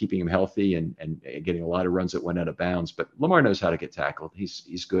keeping him healthy and getting a lot of runs that went out of bounds. But Lamar knows how to get tackled.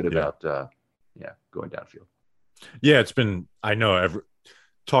 He's good about going downfield. Yeah, it's been, I know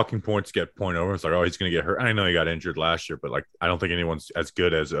talking points get point over. It's like, oh, he's going to get hurt. I know he got injured last year, but like, I don't think anyone's as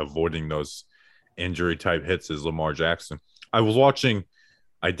good as avoiding those injury type hits as Lamar Jackson. I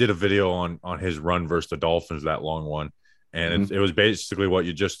did a video on his run versus the Dolphins, that long one. And it was basically what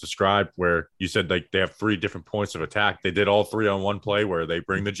you just described, where you said like they have 3 different points of attack. They did all 3 on one play where they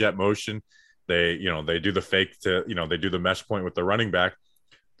bring the jet motion. They do the fake they do the mesh point with the running back.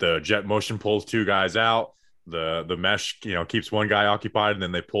 The jet motion pulls 2 guys out. The mesh, keeps one guy occupied, and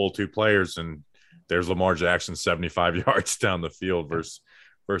then they pull 2 players, and there's Lamar Jackson 75 yards down the field versus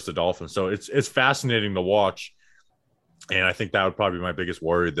the Dolphins. So it's fascinating to watch. And I think that would probably be my biggest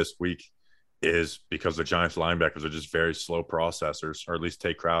worry this week, is because the Giants linebackers are just very slow processors, or at least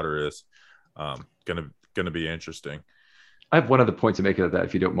Tate Crowder is. Gonna be interesting. I have one other point to make of that,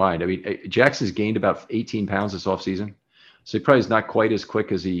 if you don't mind. I mean, Jackson's gained about 18 pounds this offseason. So he probably is not quite as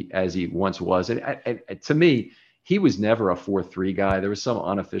quick as he once was. And to me, he was never a 4.3 guy. There was some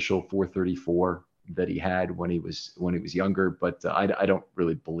unofficial 4.34 that he had when he was younger, but I don't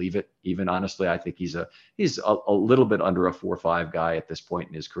really believe it. Even honestly, I think he's a little bit under a 4.5 guy at this point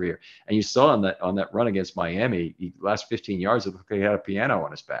in his career. And you saw on that run against Miami, last 15 yards, it looked like he had a piano on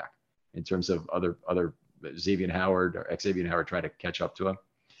his back in terms of other Xavier Howard trying to catch up to him.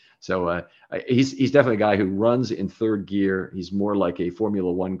 So he's definitely a guy who runs in 3rd gear. He's more like a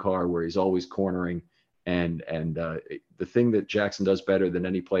Formula One car where he's always cornering. And the thing that Jackson does better than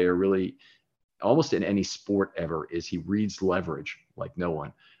any player, really, almost in any sport ever, is he reads leverage like no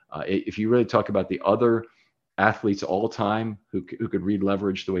one. If you really talk about the other athletes all time who could read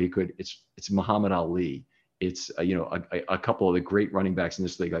leverage the way he could, it's Muhammad Ali. It's a couple of the great running backs in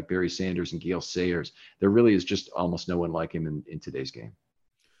this league, like Barry Sanders and Gale Sayers. There really is just almost no one like him in today's game.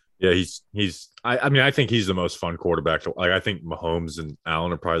 Yeah, I think he's the most fun quarterback. I think Mahomes and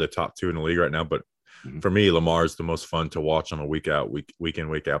Allen are probably the top 2 in the league right now. But for me, Lamar is the most fun to watch on a week in,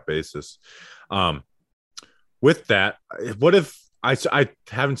 week out basis. With that, what if I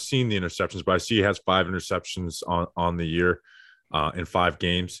haven't seen the interceptions, but I see he has 5 interceptions on the year in 5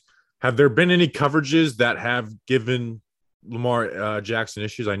 games. Have there been any coverages that have given Lamar Jackson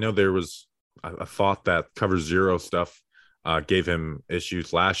issues? I know there was a thought that cover 0 stuff gave him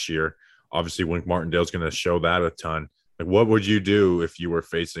issues last year. Obviously, Wink Martindale's going to show that a ton. Like, what would you do if you were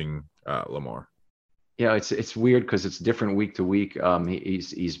facing Lamar? Yeah, it's weird because it's different week to week.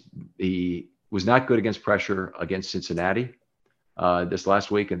 He was not good against pressure against Cincinnati this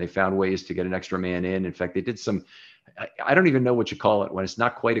last week, and they found ways to get an extra man in. In fact, they did some. I don't even know what you call it when it's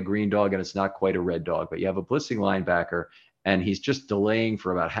not quite a green dog and it's not quite a red dog, but you have a blitzing linebacker and he's just delaying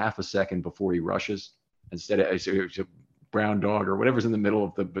for about half a second before he rushes instead of brown dog or whatever's in the middle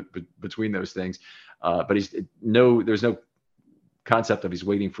of the between those things. But there's no concept of he's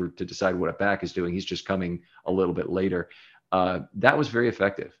waiting to decide what a back is doing. He's just coming a little bit later. That was very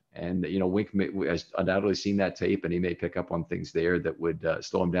effective. And, Wink has undoubtedly seen that tape, and he may pick up on things there that would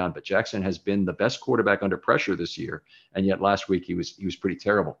slow him down. But Jackson has been the best quarterback under pressure this year. And yet last week he was pretty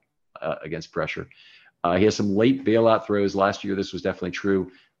terrible against pressure. He has some late bailout throws. Last year, this was definitely true,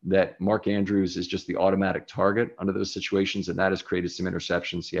 that Mark Andrews is just the automatic target under those situations. And that has created some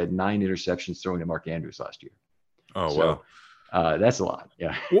interceptions. He had 9 interceptions thrown to Mark Andrews last year. Oh, so, wow. That's a lot.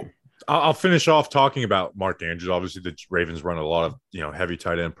 Yeah. Well, I'll finish off talking about Mark Andrews. Obviously, the Ravens run a lot of heavy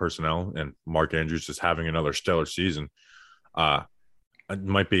tight end personnel, and Mark Andrews just having another stellar season. It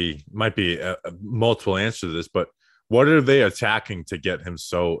might be a multiple answer to this, but what are they attacking to get him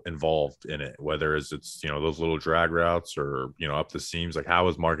so involved in it? Whether it's those little drag routes or up the seams, like how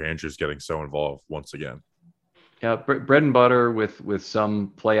is Mark Andrews getting so involved once again? Yeah, bread and butter with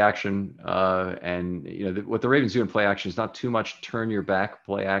some play action, and what the Ravens do in play action is not too much turn your back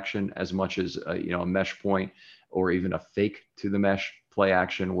play action as much as a mesh point or even a fake to the mesh play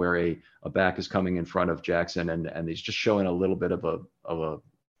action where a back is coming in front of Jackson and he's just showing a little bit of a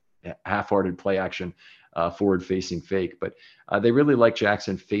half-hearted play action, forward-facing fake. But they really like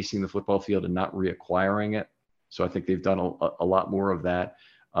Jackson facing the football field and not reacquiring it. So I think they've done a lot more of that.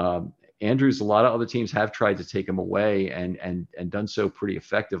 Andrews, a lot of other teams have tried to take him away and done so pretty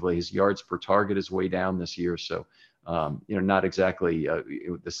effectively. His yards per target is way down this year. So, not exactly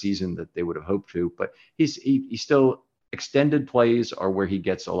the season that they would have hoped to, but he's still extended plays are where he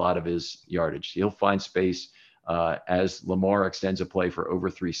gets a lot of his yardage. He'll find space as Lamar extends a play for over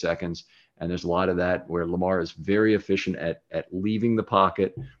 3 seconds. And there's a lot of that where Lamar is very efficient at leaving the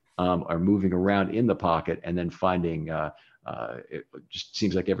pocket or moving around in the pocket and then finding it just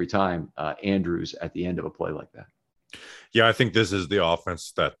seems like every time Andrews at the end of a play like that. Yeah, I think this is the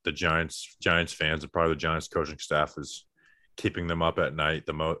offense that the Giants fans and probably the Giants coaching staff is keeping them up at night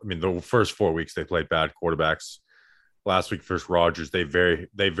the most. I mean, the first 4 weeks they played bad quarterbacks. Last week versus Rodgers, they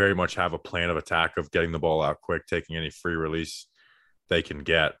very much have a plan of attack of getting the ball out quick, taking any free release they can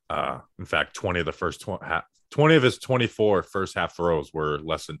get. In fact, 20 of his 24 first half throws were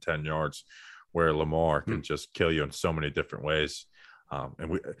less than 10 yards. Where Lamar can just kill you in so many different ways.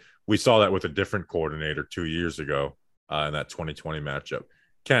 And we saw that with a different coordinator 2 years ago in that 2020 matchup.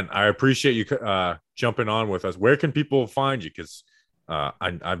 Ken, I appreciate you jumping on with us. Where can people find you? Because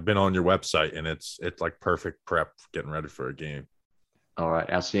I've been on your website, and it's like perfect prep for getting ready for a game. All right.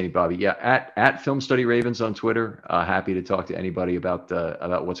 Outstanding, Bobby. Yeah. At Film Study Ravens on Twitter. Happy to talk to anybody about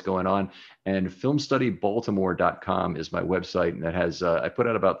what's going on. And filmstudybaltimore.com is my website. And that has, I put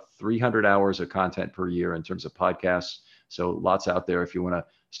out about 300 hours of content per year in terms of podcasts. So lots out there if you want to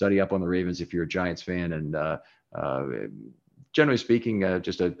study up on the Ravens, if you're a Giants fan. And generally speaking,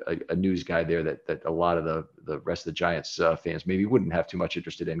 just a news guy there that a lot of the rest of the Giants fans maybe wouldn't have too much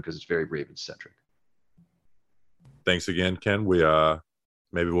interested in because it's very Ravens centric. Thanks again, Ken. We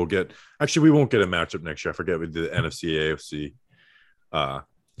maybe we'll get. Actually, we won't get a matchup next year. I forget we did the NFC, AFC.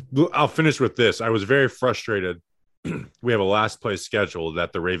 I'll finish with this. I was very frustrated. We have a last place schedule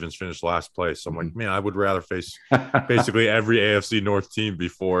that the Ravens finished last place. So I'm like, man, I would rather face basically every AFC North team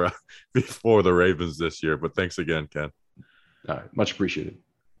before the Ravens this year. But thanks again, Ken. All right, much appreciated.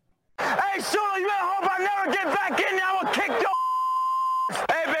 Hey, Shula, you better hope I never get back in there. I'm gonna kick your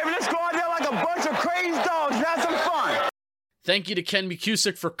Hey, baby, let's go out there like a bunch of crazy dogs and have some fun. Thank you to Ken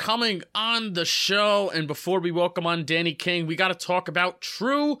McKusick for coming on the show. And before we welcome on Danny King, we got to talk about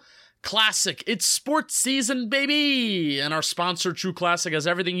True Classic. It's sports season, baby! And our sponsor, True Classic, has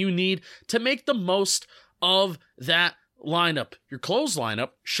everything you need to make the most of that lineup. Your clothes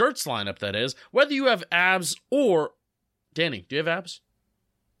lineup, shirts lineup, that is. Whether you have abs or... Danny, do you have abs?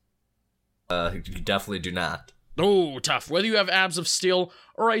 You definitely do not. Oh, tough. Whether you have abs of steel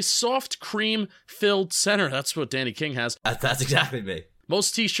or a soft cream-filled center, that's what Danny King has. That's exactly me.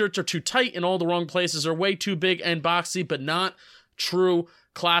 Most t-shirts are too tight in all the wrong places or way too big and boxy, but not True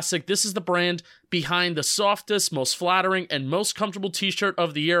Classic. This is the brand behind the softest, most flattering, and most comfortable t-shirt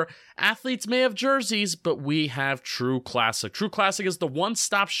of the year. Athletes may have jerseys, but we have True Classic. True Classic is the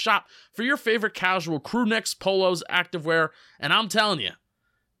one-stop shop for your favorite casual crew necks, polos, activewear, and I'm telling you,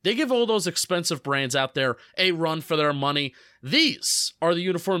 they give all those expensive brands out there a run for their money. These are the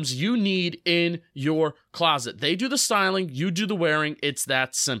uniforms you need in your closet. They do the styling, you do the wearing. It's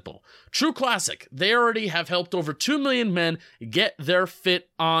that simple. True Classic, they already have helped over 2 million men get their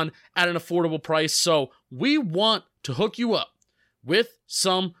fit on at an affordable price. So we want to hook you up with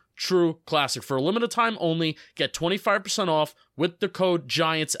some True Classic. For a limited time only, get 25% off with the code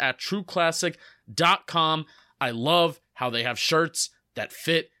GIANTS at trueclassic.com. I love how they have shirts that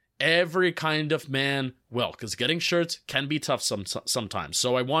fit every kind of man well, because getting shirts can be tough sometimes.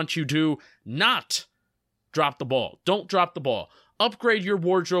 So I want you to not drop the ball. Don't drop the ball. Upgrade your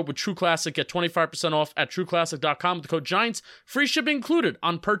wardrobe with True Classic. Get 25% off at trueclassic.com with the code Giants. Free shipping included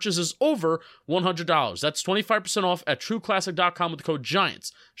on purchases over $100. That's 25% off at trueclassic.com with the code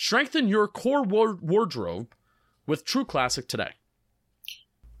Giants. Strengthen your core wardrobe with True Classic today.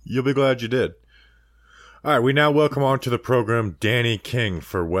 You'll be glad you did. All right, we now welcome on to the program Danny King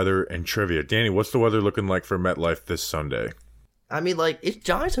for weather and trivia. Danny, what's the weather looking like for MetLife this Sunday? I mean, like,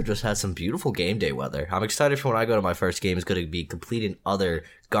 Giants have just had some beautiful game day weather. I'm excited for when I go to my first game. It's going to be complete and utter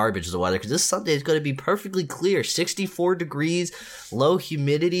garbage of the weather, because this Sunday is going to be perfectly clear. 64 degrees, low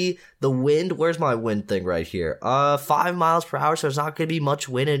humidity, the wind. Where's my wind thing right here? 5 miles per hour, so there's not going to be much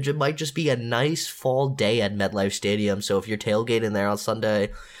wind. It might just be a nice fall day at MetLife Stadium. So if you're tailgating there on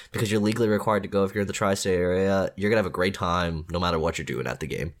Sunday, because you're legally required to go if you're in the tri-state area, you're going to have a great time no matter what you're doing at the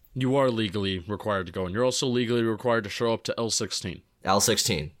game. You are legally required to go, and you're also legally required to show up to L16.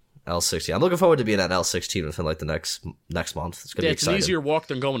 L16. I'm looking forward to being at L16 within like the next month. It's gonna be exciting. It's an easier walk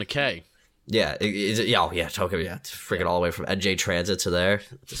than going to K. Yeah, freaking all the way from NJ Transit to there.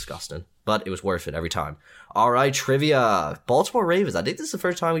 Disgusting, but it was worth it every time. All right, trivia. Baltimore Ravens. I think this is the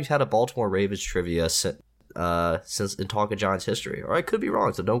first time we've had a Baltimore Ravens trivia since in Talking Giants history. Or I could be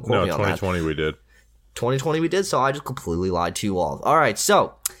wrong, so don't quote me on that. 2020 we did. 2020 we did, so I just completely lied to you all. All right,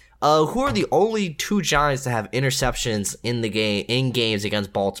 so who are the only two Giants to have interceptions in games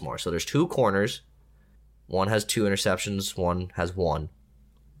against Baltimore? So there's two corners. One has 2 interceptions. One has 1.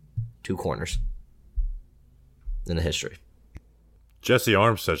 2 corners in the history. Jesse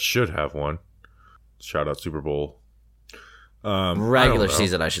Armstead should have one. Shout out Super Bowl. Regular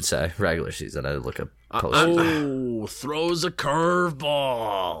season, I should say. Regular season. I didn't look up post. Throws a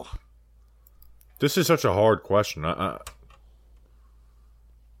curveball. This is such a hard question. I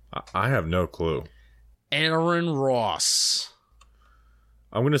have no clue. Aaron Ross.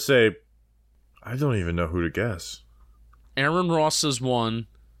 I'm going to say I don't even know who to guess. Aaron Ross is one.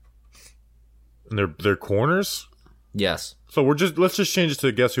 And they're corners? Yes. So let's just change it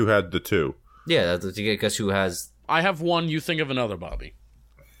to guess who had the 2. Yeah, guess who has. I have one. You think of another, Bobby.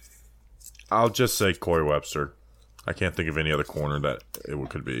 I'll just say Corey Webster. I can't think of any other corner that it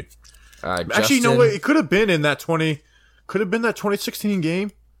could be. Actually, no way. It could have been in that 2016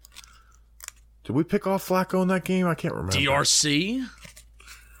 game. Did we pick off Flacco in that game? I can't remember. DRC?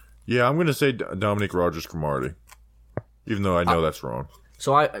 Yeah, I'm going to say Dominique Rodgers-Cromartie, even though I know that's wrong.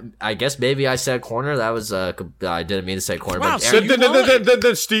 So I guess maybe I said corner. That was I didn't mean to say corner. Wow, but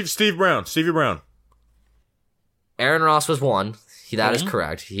then Stevie Brown. Aaron Ross was one. That is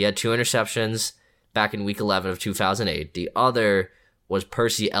correct. He had 2 interceptions back in Week 11 of 2008. The other was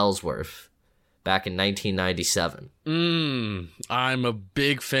Percy Ellsworth back in 1997. I'm a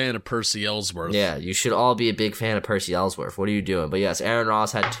big fan of Percy Ellsworth. Yeah, you should all be a big fan of Percy Ellsworth. What are you doing? But yes, Aaron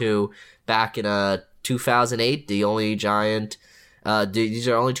Ross had 2 back in 2008. The only Giant. These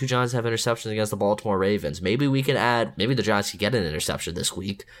are only 2 Giants that have interceptions against the Baltimore Ravens. Maybe we can add. Maybe the Giants could get an interception this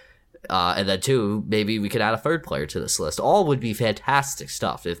week. And then 2, maybe we could add a 3rd player to this list. All would be fantastic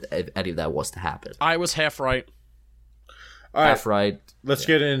stuff if any of that was to happen. I was half right. All right, half right. Let's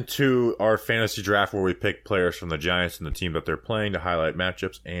get into our fantasy draft where we pick players from the Giants and the team that they're playing to highlight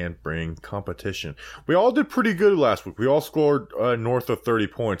matchups and bring competition. We all did pretty good last week. We all scored north of 30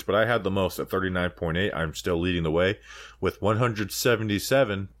 points, but I had the most at 39.8. I'm still leading the way with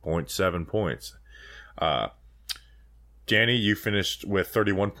 177.7 points. Danny, you finished with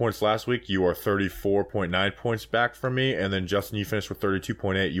 31 points last week. You are 34.9 points back from me. And then Justin, you finished with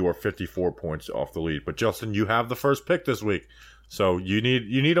 32.8. You are 54 points off the lead. But Justin, you have the first pick this week. So you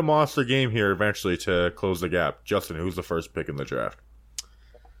need a monster game here eventually to close the gap. Justin, who's the first pick in the draft?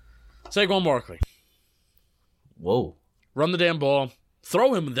 Saquon Barkley. Whoa. Run the damn ball.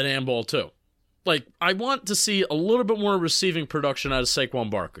 Throw him the damn ball, too. Like, I want to see a little bit more receiving production out of Saquon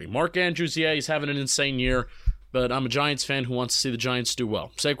Barkley. Mark Andrews, yeah, he's having an insane year. But I'm a Giants fan who wants to see the Giants do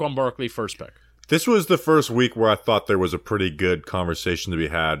well. Saquon Barkley, first pick. This was the first week where I thought there was a pretty good conversation to be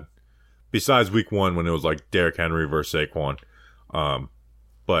had. Besides week 1 when it was like Derrick Henry versus Saquon.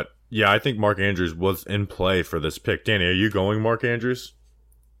 But, yeah, I think Mark Andrews was in play for this pick. Danny, are you going Mark Andrews?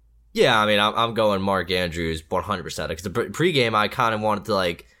 Yeah, I mean, I'm going Mark Andrews 100%. Because the pregame, I kind of wanted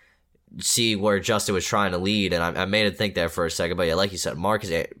to, see where Justin was trying to lead, and I made it think there for a second. But yeah, like you said, Mark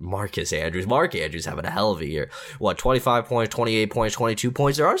Andrews having a hell of a year. 25 points, 28 points, 22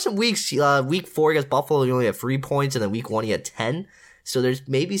 points. There are some weeks, week 4 against Buffalo, you only had 3 points, and then week 1 he had 10. So there's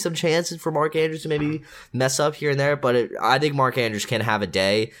maybe some chances for Mark Andrews to maybe mess up here and there, but I think Mark Andrews can have a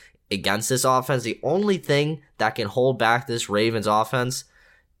day. against this offense. The only thing that can hold back this Ravens offense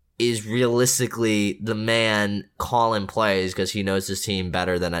is realistically the man calling plays, because he knows his team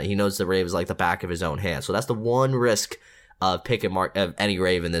better than he knows the Ravens like the back of his own hand. So that's the one risk of picking of any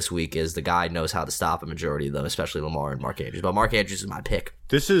Raven this week, is the guy knows how to stop a majority of them, especially Lamar and Mark Andrews. But Mark Andrews is my pick.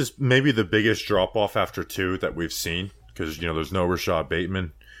 This is maybe the biggest drop-off after 2 that we've seen, because, there's no Rashad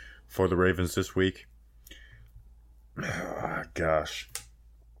Bateman for the Ravens this week. Oh, gosh.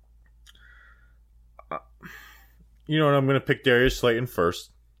 You know what? I'm going to pick Darius Slayton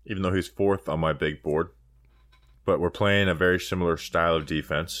first, even though he's 4th on my big board. But we're playing a very similar style of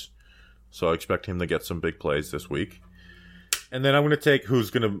defense, so I expect him to get some big plays this week. And then I'm going to take who's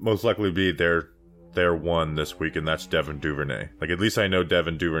going to most likely be their one this week, and that's Devin Duvernay. Like, at least I know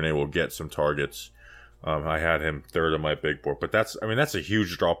Devin Duvernay will get some targets. I had him 3rd on my big board. But that's a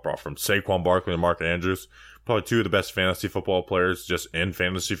huge drop-off from Saquon Barkley and Mark Andrews. Probably 2 of the best fantasy football players just in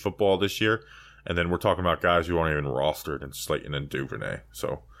fantasy football this year. And then we're talking about guys who aren't even rostered in Slayton and Duvernay.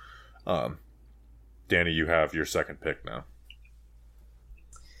 So, Danny, you have your second pick now.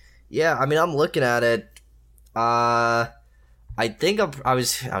 Yeah, I mean, I'm looking at it. I think I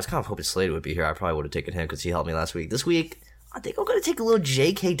was kind of hoping Slade would be here. I probably would have taken him because he helped me last week. This week, I think I'm going to take a little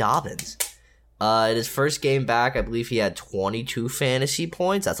J.K. Dobbins. In his first game back, I believe he had 22 fantasy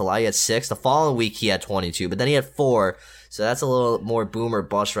points. That's a lot. He had 6. The following week, he had 22, but then he had 4. So that's a little more boom or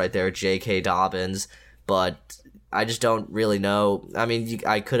bust right there, J.K. Dobbins. But I just don't really know. I mean,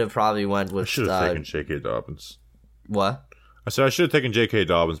 I could have probably went with... I should have taken J.K. Dobbins. What? I said I should have taken J.K.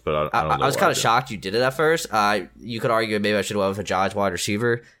 Dobbins, but I don't know. I was kind of shocked you did it at first. You could argue maybe I should have went with a Giants wide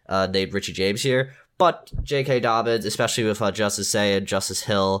receiver named Richie James here. But J.K. Dobbins, especially with Justice saying Justice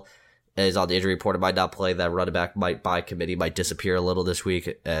Hill is on the injury report, might not play. That running back by committee might disappear a little this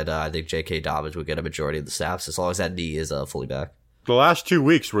week. And I think J.K. Dobbins would get a majority of the snaps as long as that knee is fully back. The last 2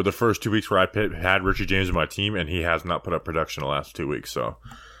 weeks were the first 2 weeks where I had Richie James in my team, and he has not put up production the last 2 weeks. So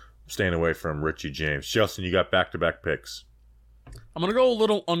I'm staying away from Richie James. Justin, you got back-to-back picks. I'm going to go a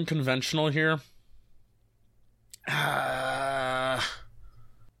little unconventional here.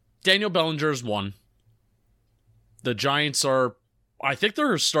 Daniel Bellinger's 1. The Giants I think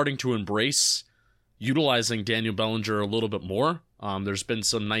they're starting to embrace utilizing Daniel Bellinger a little bit more. There's been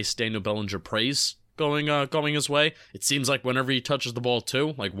some nice Daniel Bellinger praise going his way. It seems like whenever he touches the ball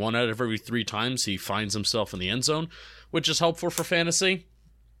too, like 1 out of every 3 times, he finds himself in the end zone, which is helpful for fantasy.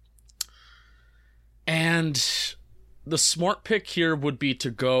 And the smart pick here would be to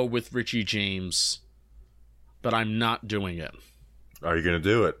go with Richie James, but I'm not doing it. Are you going to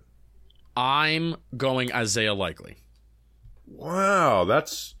do it? I'm going Isaiah Likely. Wow,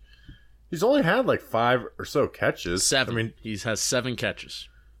 he's only had like 5 or so catches. 7. I mean, he has 7 catches.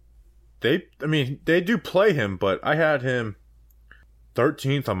 They do play him, but I had him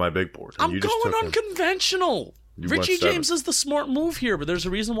 13th on my big board. I'm going unconventional. Richie James is the smart move here, but there's a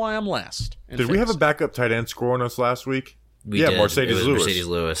reason why I'm last. Did we have a backup tight end score on us last week? We did. Mercedes Lewis. Mercedes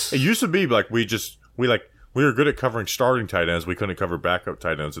Lewis. It used to be like we were good at covering starting tight ends. We couldn't cover backup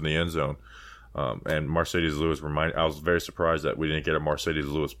tight ends in the end zone. And Mercedes Lewis I was very surprised that we didn't get a Mercedes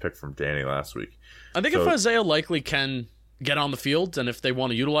Lewis pick from Danny last week. I think if Isaiah Likely can get on the field, and if they want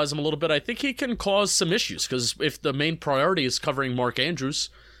to utilize him a little bit, I think he can cause some issues, because if the main priority is covering Mark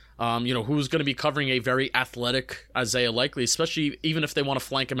Andrews, who's going to be covering a very athletic Isaiah Likely, especially even if they want to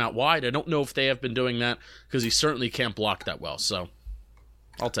flank him out wide. I don't know if they have been doing that, because he certainly can't block that well. So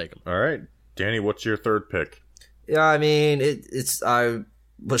I'll take him. All right. Danny, what's your third pick? Yeah, I mean, I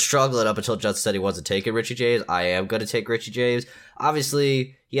was struggling up until Justin said he wasn't taking Richie James. I am going to take Richie James.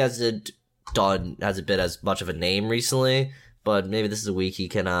 Obviously, he hasn't been as much of a name recently, but maybe this is a week he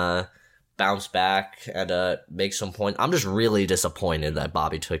can bounce back and make some points. I'm just really disappointed that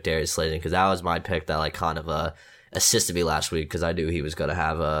Bobby took Darius Slayton, because that was my pick that kind of assisted me last week, because I knew he was going to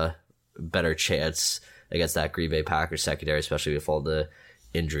have a better chance against that Green Bay Packers secondary, especially with all the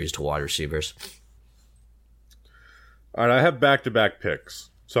injuries to wide receivers. All right, I have back-to-back picks.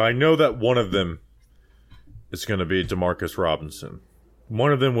 So I know that one of them is going to be Demarcus Robinson.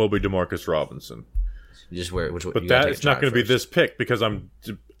 One of them will be Demarcus Robinson. But it's not going to be this pick, because I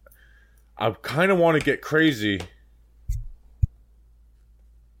kind of want to get crazy.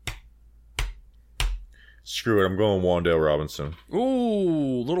 Screw it, I'm going Wan'Dale Robinson.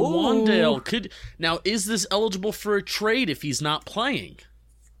 Ooh, little Wan'Dale. Now, is this eligible for a trade if he's not playing?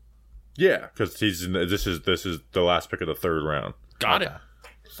 Yeah, because this is the last pick of the 3rd round. Got it.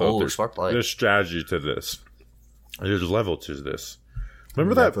 So smart play. There's strategy to this. There's level to this.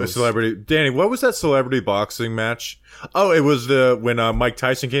 Remember that celebrity... Danny, what was that celebrity boxing match? Oh, it was when Mike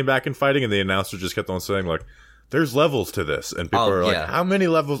Tyson came back in fighting, and the announcer just kept on saying, like, there's levels to this, and people are like, how many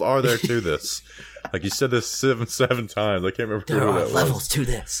levels are there to this? Like, you said this seven times. I can't remember There who are that was. levels to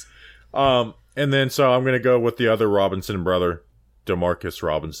this. And then so I'm gonna go with the other Robinson brother, Demarcus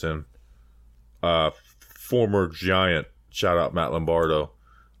Robinson, former Giant. Shout out Matt Lombardo.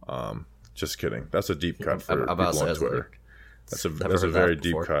 Just kidding. That's a deep cut for people on Twitter. That's a very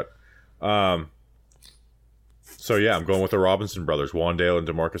deep cut. So yeah, I'm going with the Robinson brothers, Wandale and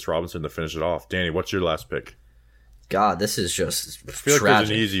Demarcus Robinson, to finish it off. Danny, what's your last pick? God, this is just I feel like tragic. there's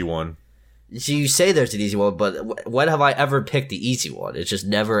an easy one. So you say there's an easy one, but when have I ever picked the easy one? It just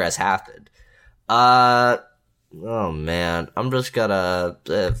never has happened. Oh man, I'm just gonna.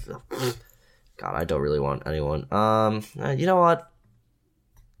 God, I don't really want anyone. You know what?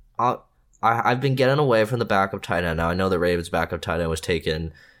 I've been getting away from the backup tight end now. I know the Ravens' backup tight end was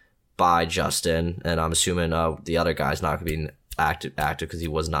taken by Justin, and I'm assuming the other guy's not going to be active because he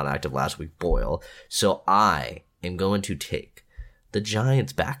was not active last week, Boyle. So I am going to take the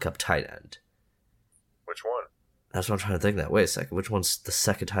Giants' backup tight end. Which one? That's what I'm trying to think. That. Wait a second. Which one's the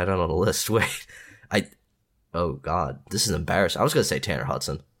second tight end on the list? Wait, oh God, this is embarrassing. I was going to say Tanner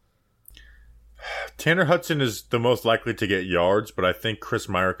Hudson. Tanner Hudson is the most likely to get yards, but I think Chris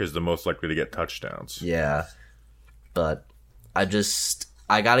Myrick is the most likely to get touchdowns. Yeah, but I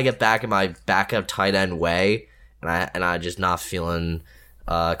got to get back in my backup tight end way, and I just not feeling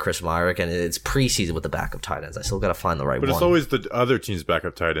Chris Myrick, and it's preseason with the backup tight ends. I still got to find the right one. But it's always the other team's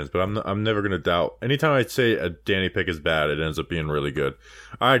backup tight ends. But I'm never going to doubt. Anytime I say a Danny pick is bad, it ends up being really good.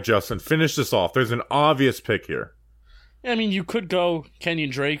 All right, Justin, finish this off. There's an obvious pick here. Yeah, I mean, you could go Kenyon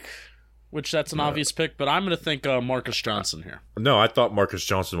Drake, which that's an obvious pick, but I'm going to think Marcus Johnson here. No, I thought Marcus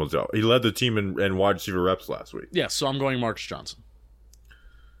Johnson was out. He led the team in wide receiver reps last week. Yeah, so I'm going Marcus Johnson.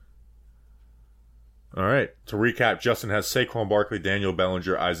 All right. To recap, Justin has Saquon Barkley, Daniel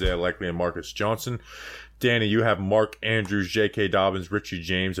Bellinger, Isaiah Likely, and Marcus Johnson. Danny, you have Mark Andrews, J.K. Dobbins, Richie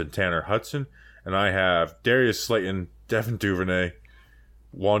James, and Tanner Hudson. And I have Darius Slayton, Devin Duvernay,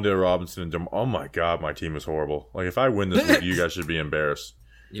 Wandale Robinson, and oh my God, my team is horrible. Like, if I win this week, you guys should be embarrassed.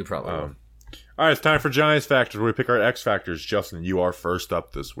 You probably will. All right, it's time for Giants Factors, where we pick our X Factors. Justin, you are first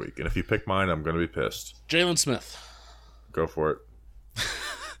up this week. And if you pick mine, I'm going to be pissed. Jalen Smith. Go for it.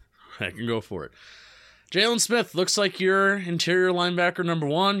 I can go for it. Jalen Smith, looks like you're interior linebacker number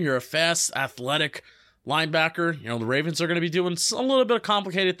one. You're a fast, athletic linebacker. You know, the Ravens are going to be doing a little bit of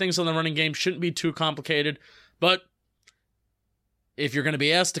complicated things on the running game. Shouldn't be too complicated. But if you're going to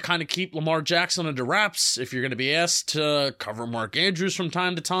be asked to kind of keep Lamar Jackson under wraps, if you're going to be asked to cover Mark Andrews from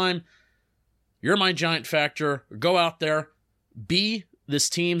time to time, you're my giant factor. Go out there, be this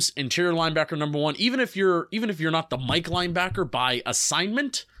team's interior linebacker number one. Even if you're not the Mike linebacker by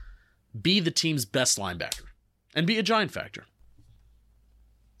assignment, be the team's best linebacker and be a giant factor.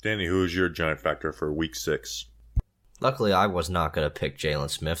 Danny, who is your giant factor for week 6? Luckily, I was not going to pick Jalen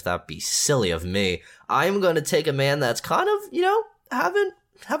Smith. That'd be silly of me. I'm going to take a man that's kind of,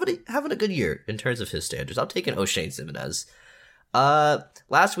 having a good year in terms of his standards. I'm taking O'Shane Ximines.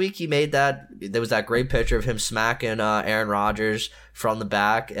 Last week there was that great picture of him smacking Aaron Rodgers from the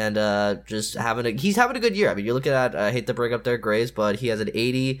back and he's having a good year. I mean, you're looking at, I hate to bring up their grades, but he has an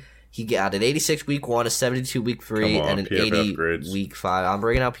 80. He got an 86 week 1, a 72 week 3, and an PFF 80 grades. week 5. I'm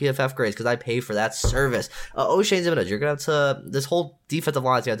bringing out PFF grades because I pay for that service. O'Shane Ximines, you're going to have to, this whole defensive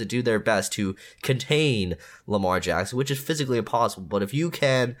line's going to have to do their best to contain Lamar Jackson, which is physically impossible. But if you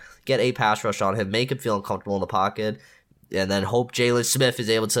can get a pass rush on him, make him feel uncomfortable in the pocket, and then hope Jalen Smith is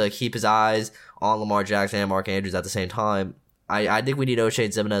able to keep his eyes on Lamar Jackson and Mark Andrews at the same time, I think we need O'Shane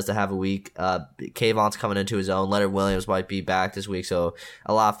Ximines to have a week. Kayvon's coming into his own. Leonard Williams might be back this week, so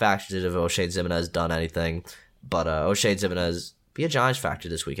a lot of factors if O'Shane Ximines done anything. But O'Shane Ximines, be a Giants factor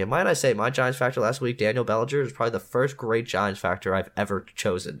this week. And might I say, my Giants factor last week, Daniel Bellinger, is probably the first great Giants factor I've ever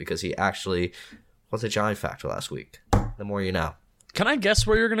chosen because he actually was a Giant factor last week. The more you know. Can I guess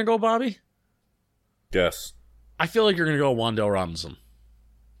where you're going to go, Bobby? Guess. I feel like you're going to go Wandale Robinson.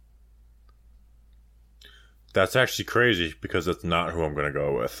 That's actually crazy because that's not who I'm going to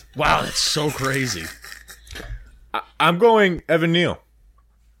go with. Wow, that's so crazy. I'm going Evan Neal.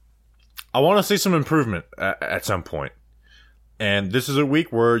 I want to see some improvement at some point. And this is a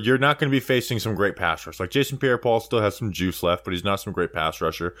week where you're not going to be facing some great pass rush. Like Jason Pierre-Paul still has some juice left, but he's not some great pass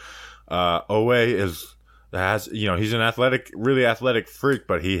rusher. Owe he's an really athletic freak,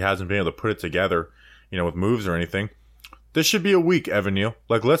 but he hasn't been able to put it together, with moves or anything. This should be a week, Evan Neal.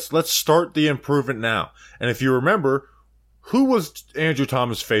 Like, let's start the improvement now. And if you remember, who was Andrew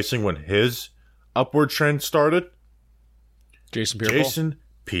Thomas facing when his upward trend started? Jason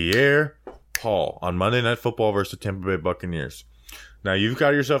Pierre-Paul on Monday Night Football versus the Tampa Bay Buccaneers. Now, you've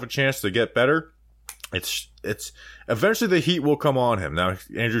got yourself a chance to get better. it's eventually the heat will come on him. Now,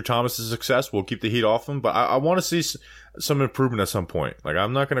 Andrew Thomas's success will keep the heat off him, but I want to see some improvement at some point. Like,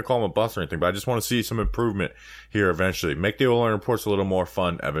 I'm not going to call him a bust or anything, but I just want to see some improvement here eventually. Make the O-line reports a little more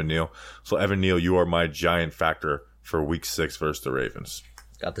fun, Evan Neal. So, Evan Neal, you are my giant factor for Week 6 versus the Ravens.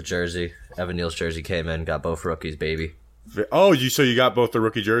 Got the jersey. Evan Neal's jersey came in. Got both rookies, baby. Oh, you got both the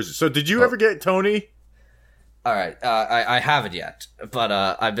rookie jerseys. So, did you ever get Tony? All right, I haven't yet, but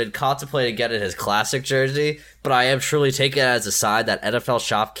I've been contemplating getting his classic jersey, but I am truly taking it as a sign that NFL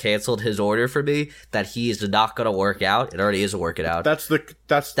Shop canceled his order for me, that he is not going to work out. It already isn't working out. That's the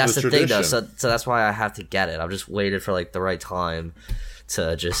thing, though, so that's why I have to get it. I'm just waiting for, like, the right time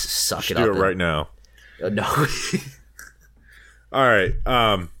to just suck it up. Do it right now. No. All right,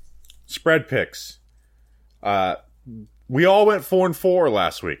 spread picks. We all went 4-4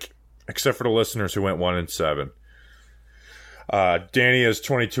 last week, except for the listeners who went 1-7. Danny is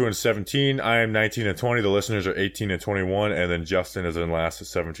 22-17. I am 19-20. The listeners are 18-21, and then Justin is in last at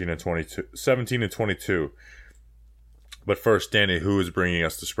 17-22. But first, Danny, who is bringing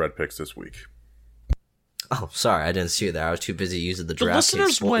us the spread picks this week? Oh, sorry, I didn't see you there. I was too busy using the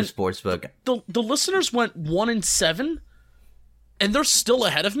DraftKings sportsbook. The listeners went 1-7, and they're still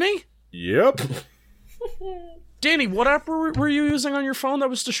ahead of me. Yep. Danny, what app were you using on your phone that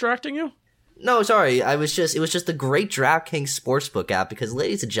was distracting you? No, sorry. It was just the great DraftKings Sportsbook app because,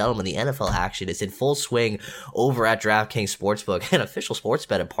 ladies and gentlemen, the NFL action is in full swing over at DraftKings Sportsbook, an official sports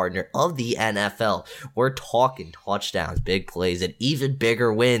betting partner of the NFL. We're talking touchdowns, big plays, and even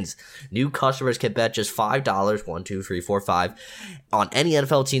bigger wins. New customers can bet just $5, 1, 2, 3, 4, 5, on any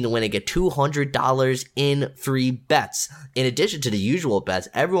NFL team to win and get $200 in free bets. In addition to the usual bets,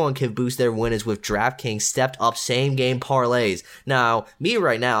 everyone can boost their winnings with DraftKings stepped-up same-game parlays. Now, me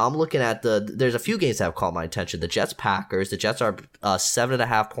right now, I'm looking at there's a few games that have caught my attention. The Jets-Packers. The Jets are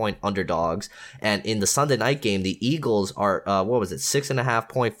 7.5-point underdogs. And in the Sunday night game, the Eagles are,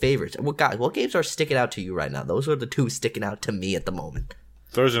 6.5-point favorites. What games are sticking out to you right now? Those are the two sticking out to me at the moment.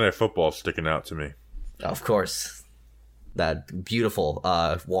 Thursday Night Football sticking out to me. Of course. That beautiful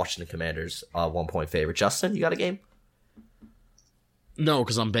Washington Commanders 1-point favorite. Justin, you got a game? No,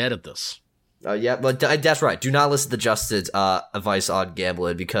 because I'm bad at this. Yeah, but that's right. Do not listen to Justin's advice on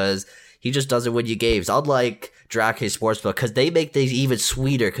gambling because he just doesn't win you games. Unlike DraftKings Sportsbook, because they make things even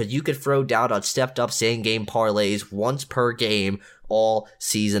sweeter because you can throw down on stepped-up same-game parlays once per game all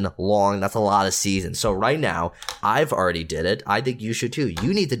season long. That's a lot of seasons. So right now, I've already did it. I think you should too.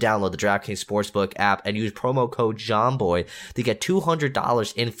 You need to download the DraftKings Sportsbook app and use promo code JOHNBOY to get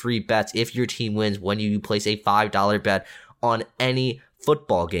 $200 in free bets if your team wins when you place a $5 bet on any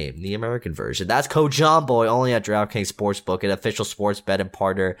football game, the American version. That's code JOHNBOY only at DraftKings Sportsbook, an official sports betting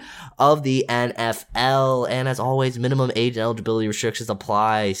partner of the NFL. And as always, minimum age and eligibility restrictions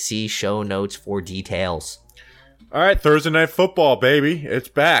apply. See show notes for details. All right, Thursday Night Football, baby. It's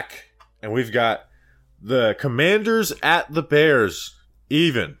back. And we've got the Commanders at the Bears.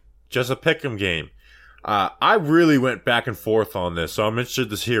 Even. Just a pick'em game. I really went back and forth on this, so I'm interested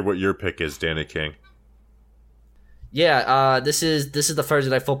to hear what your pick is, Danny King. Yeah, this is the Thursday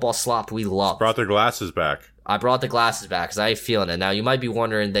Night Football slop we love. Brought their glasses back. I brought the glasses back because I ain't feeling it. Now, you might be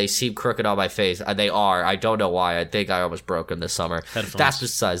wondering, they seem crooked on my face. They are. I don't know why. I think I almost broke them this summer. Headphones. That's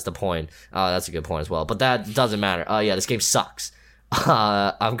besides the point. That's a good point as well. But that doesn't matter. Yeah, this game sucks.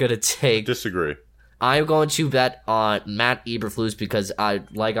 I'm going to take... Disagree. I'm going to bet on Matt Eberflus because I'm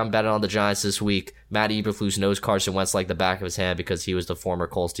betting on the Giants this week. Matt Eberflus knows Carson Wentz like the back of his hand because he was the former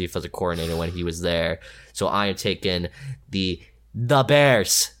Colts defensive coordinator when he was there. So I am taking the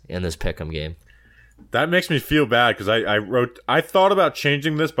Bears in this pick'em game. That makes me feel bad because I thought about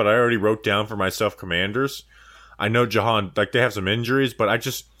changing this, but I already wrote down for myself Commanders. I know Jahan, they have some injuries, but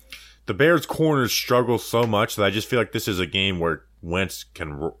the Bears corners struggle so much that I just feel like this is a game where Wentz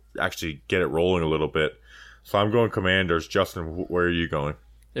can actually get it rolling a little bit. So I'm going Commanders. Justin, where are you going?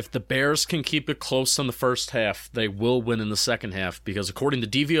 If the Bears can keep it close in the first half, they will win in the second half because according to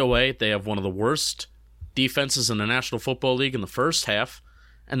DVOA, they have one of the worst defenses in the National Football League in the first half,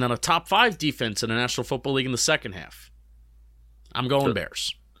 and then a top 5 defense in the National Football League in the second half. I'm going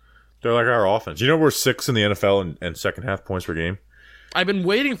Bears. They're like our offense. You know we're 6th in the NFL in second half points per game? I've been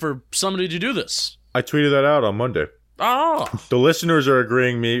waiting for somebody to do this. I tweeted that out on Monday. Oh. The listeners are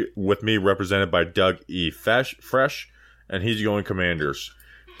agreeing with me, represented by Doug E. Fresh, and he's going Commanders.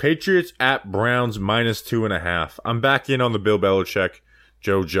 Patriots at Browns -2.5. I'm back in on the Bill Belichick,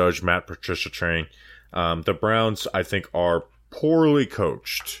 Joe Judge, Matt Patricia train. The Browns, I think, are poorly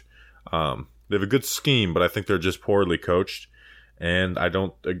coached. They have a good scheme, but I think they're just poorly coached. And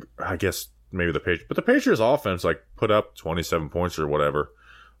I guess maybe the Patriots. But the Patriots offense, put up 27 points or whatever.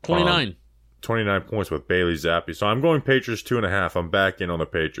 29. 29 points with Bailey Zappi. So I'm going Patriots 2.5. I'm back in on the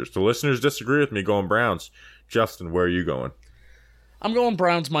Patriots. The listeners disagree with me going Browns. Justin, where are you going? I'm going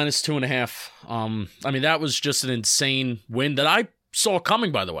Browns minus 2.5. I mean, that was just an insane win that I saw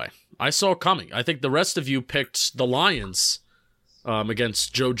coming, by the way. I saw coming. I think the rest of you picked the Lions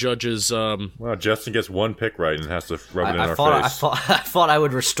against Joe Judge's. Well, Justin gets one pick right and has to rub it in our face. I thought I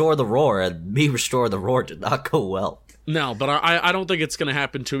would restore the roar, and me restore the roar did not go well. No, but I don't think it's going to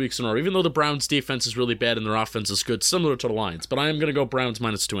happen 2 weeks in a row, even though the Browns' defense is really bad and their offense is good, similar to the Lions. But I am going to go Browns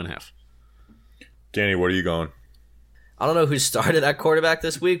minus 2.5. Danny, where are you going? I don't know who started at quarterback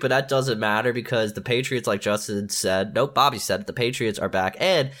this week, but that doesn't matter because the Patriots, like Justin said, Bobby said, the Patriots are back.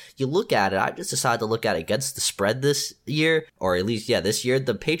 And you look at it, I just decided to look at it against the spread this year, or at least, this year.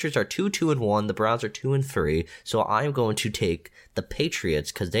 The Patriots are 2-2-1, the Browns are 2-3. So I am going to take the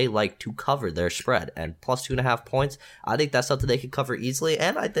Patriots because they like to cover their spread. And plus 2.5 points, I think that's something they could cover easily.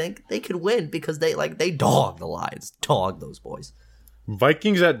 And I think they could win because they dog the Lions, dog those boys.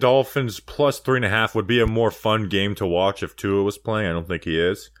 Vikings at Dolphins plus 3.5 would be a more fun game to watch if Tua was playing. I don't think he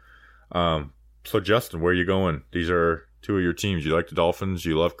is. So, Justin, where are you going? These are two of your teams. You like the Dolphins.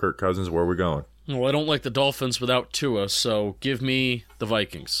 You love Kirk Cousins. Where are we going? Well, I don't like the Dolphins without Tua, so give me the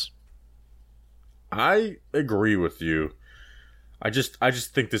Vikings. I agree with you. I just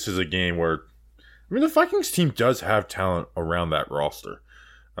think this is a game where, I mean, the Vikings team does have talent around that roster.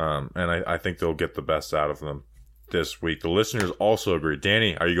 And I think they'll get the best out of them this week. The listeners also agree.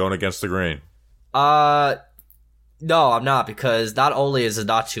 Danny, are you going against the grain? No, I'm not, because not only is it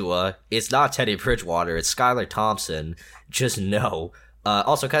not Tua, it's not Teddy Bridgewater, it's Skylar Thompson. Just no.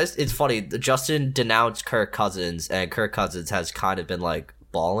 Also, guys, it's funny, Justin denounced Kirk Cousins, and Kirk Cousins has kind of been, like,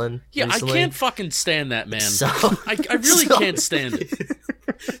 balling recently. I can't fucking stand that man. So, I really can't stand it.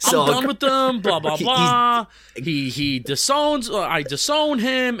 So, I'm done with them, blah, blah, blah. He disowns, I disown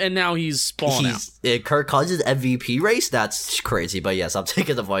him, and now he's balling out. Kirk Cousins MVP race? That's crazy. But yes, I'm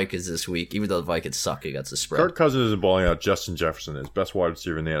taking the Vikings this week, even though the Vikings suck against the spread. Kirk Cousins isn't balling out. Justin Jefferson is. Best wide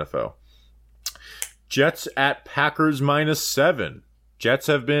receiver in the NFL. Jets at Packers minus 7. Jets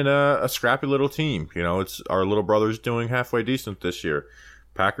have been a scrappy little team. You know, it's our little brother's doing halfway decent this year.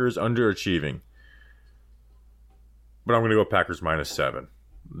 Packers underachieving. But I'm going to go Packers minus 7.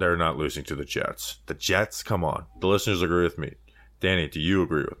 They're not losing to the Jets. The Jets, come on. The listeners agree with me. Danny, do you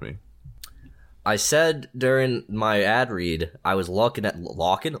agree with me? I said during my ad read, I was looking at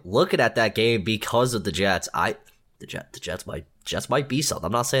that game because of the Jets. The Jets might be something.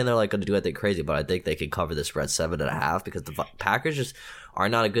 I'm not saying they're like going to do anything crazy, but I think they can cover the spread 7.5 because the Packers just are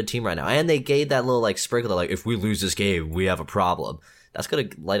not a good team right now. And they gave that little like sprinkle, like if we lose this game, we have a problem. That's going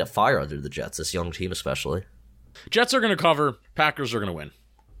to light a fire under the Jets, this young team especially. Jets are going to cover. Packers are going to win.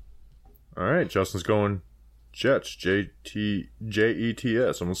 All right, Justin's going Jets. Jets. I'm going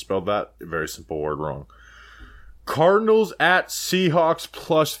to spell that very simple word wrong. Cardinals at Seahawks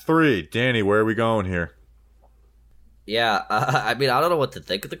plus 3. Danny, where are we going here? Yeah, I mean, I don't know what to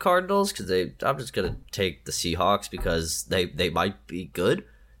think of the Cardinals because I'm just going to take the Seahawks because they might be good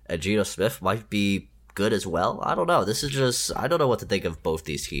and Geno Smith might be good as well. I don't know. This is just, I don't know what to think of both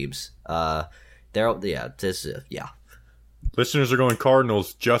these teams. Listeners are going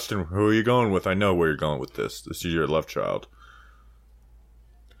Cardinals. Justin, who are you going with? I know where you're going with this. This is your love child.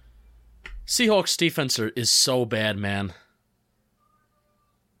 Seahawks defense is so bad, man.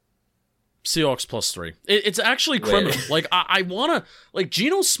 Seahawks plus 3. It's actually criminal. Like, I want to... Like,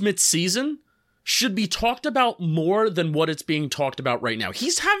 Geno Smith's season should be talked about more than what it's being talked about right now.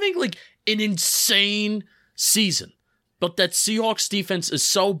 He's having, like, an insane season. But that Seahawks defense is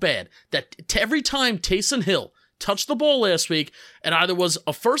so bad that every time Taysom Hill touched the ball last week, it either was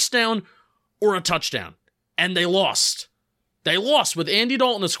a first down or a touchdown. And they lost. They lost with Andy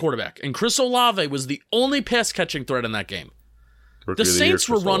Dalton as quarterback. And Chris Olave was the only pass-catching threat in that game. The Saints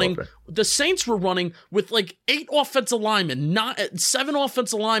were running with like 7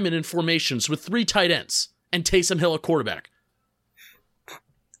 offensive linemen in formations with 3 tight ends and Taysom Hill at quarterback.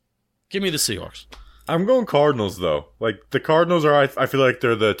 Give me the Seahawks. I'm going Cardinals though. Like the Cardinals are, I feel like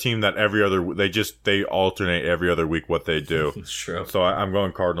they're the team that they alternate every other week what they do. It's true. So I'm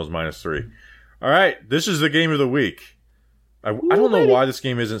going Cardinals minus 3. All right, this is the game of the week. I don't know why this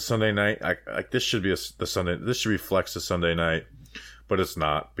game isn't Sunday night. This should be the Sunday. This should be flex to Sunday night. But it's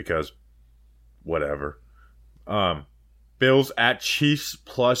not because whatever. Bills at Chiefs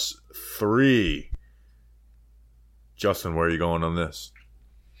plus 3. Justin, where are you going on this?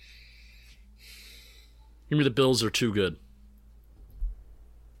 Give me the Bills are too good.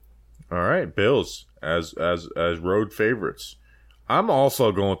 All right, Bills as road favorites. I'm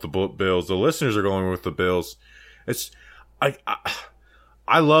also going with the Bills. The listeners are going with the Bills. I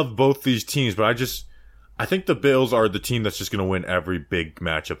I love both these teams, but I think the Bills are the team that's just going to win every big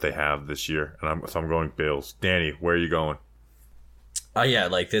matchup they have this year, and I'm going Bills. Danny, where are you going? Oh yeah,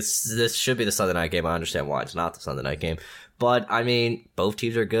 like this should be the Sunday night game. I understand why it's not the Sunday night game, but I mean, both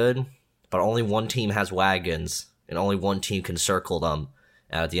teams are good, but only one team has wagons, and only one team can circle them.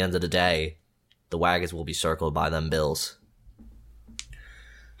 And at the end of the day, the wagons will be circled by them Bills.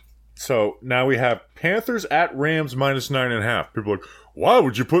 So now we have Panthers at Rams -9.5. People are like, why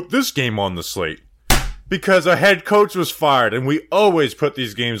would you put this game on the slate? Because a head coach was fired, and we always put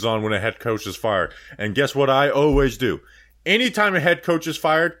these games on when a head coach is fired. And guess what I always do? Anytime a head coach is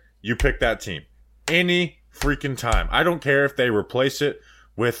fired, you pick that team. Any freaking time. I don't care if they replace it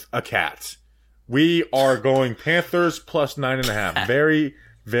with a cat. We are going Panthers +9.5. Very,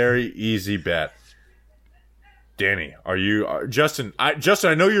 very easy bet. Danny, are you Justin? Justin,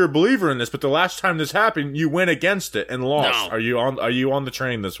 I know you're a believer in this, but the last time this happened, you went against it and lost. No. Are you on the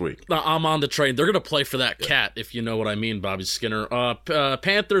train this week? No, I'm on the train. They're gonna play for that cat, if you know what I mean, Bobby Skinner.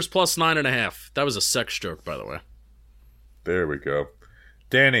 Panthers +9.5. That was a sex joke, by the way. There we go.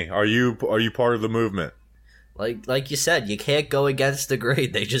 Danny, are you part of the movement? Like you said, you can't go against the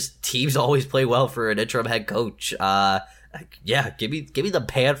grain. Teams always play well for an interim head coach. Yeah, give me the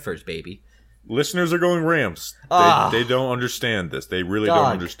Panthers, baby. Listeners are going Rams. They don't understand this. They really don't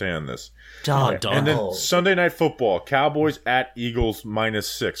understand this. Dog. And then Sunday Night Football, Cowboys at Eagles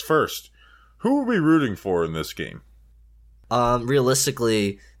 -6. First, who are we rooting for in this game?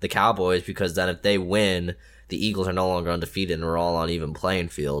 Realistically, the Cowboys, because then if they win, the Eagles are no longer undefeated and we're all on even playing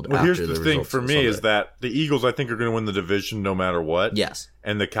field. Well, after here's the thing results for of me Sunday. is that the Eagles, I think, are going to win the division no matter what. Yes.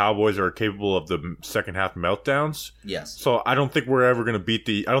 And the Cowboys are capable of the second half meltdowns. Yes. So I don't think we're ever going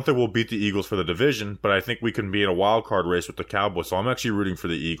to I don't think we'll beat the Eagles for the division, but I think we can be in a wild card race with the Cowboys. So I'm actually rooting for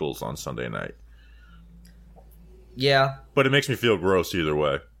the Eagles on Sunday night. Yeah. But it makes me feel gross either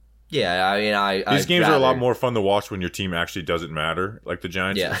way. Yeah, I mean, These games are a lot more fun to watch when your team actually doesn't matter, like the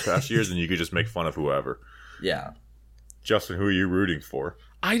Giants in the past years, and you could just make fun of whoever. Yeah. Justin, who are you rooting for?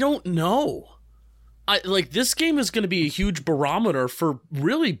 I don't know. This game is going to be a huge barometer for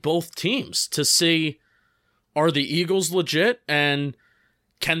really both teams to see, are the Eagles legit and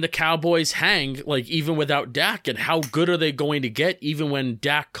can the Cowboys hang even without Dak, and how good are they going to get even when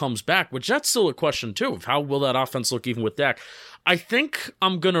Dak comes back, which that's still a question too, of how will that offense look even with Dak. I think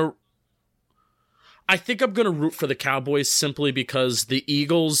I'm going to root for the Cowboys simply because the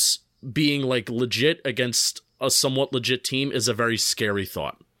Eagles being legit against a somewhat legit team is a very scary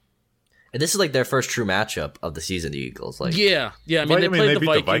thought. And this is their first true matchup of the season, the Eagles. Yeah. I mean, they beat the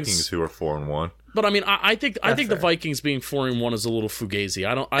the Vikings, who are 4-1. But I mean, I think the fair. Vikings being 4-1 is a little fugazi.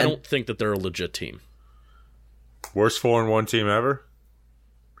 I don't think that they're a legit team. Worst 4-1 team ever?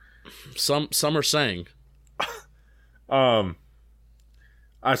 Some are saying. All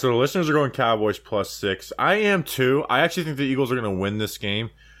right, so the listeners are going Cowboys +6. I am too. I actually think the Eagles are going to win this game,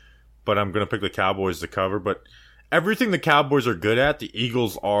 but I'm going to pick the Cowboys to cover. But everything the Cowboys are good at, the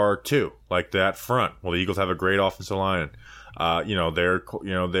Eagles are too. Like that front. Well, the Eagles have a great offensive line. They're some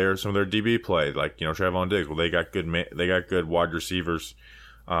of their DB play, Trayvon Diggs. Well, they got good wide receivers.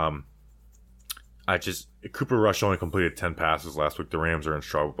 Cooper Rush only completed 10 passes last week. The Rams are in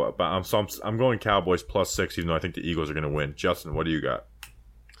trouble, but I'm going Cowboys +6, even though I think the Eagles are going to win. Justin, what do you got?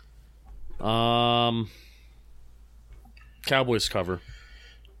 Cowboys cover.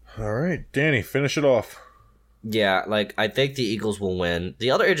 All right, Danny, finish it off. Yeah, I think the Eagles will win. The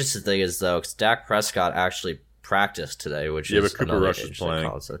other interesting thing is, though, because Dak Prescott actually practiced today, which is but Cooper another Rush is interesting playing.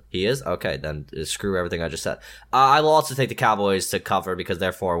 concept. He is? Okay, then screw everything I just said. I will also take the Cowboys to cover because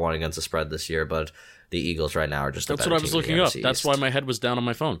they're 4-1 against the spread this year, but the Eagles right now are just That's what I was looking up. That's why my head was down on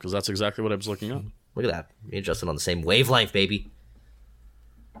my phone, because that's exactly what I was looking up. Look at that. Me and Justin on the same wavelength, baby.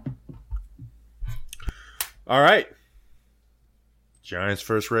 All right. Giants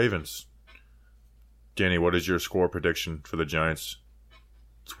versus Ravens. Danny, what is your score prediction for the Giants?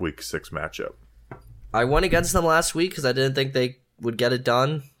 It's week 6 matchup. I went against them last week because I didn't think they would get it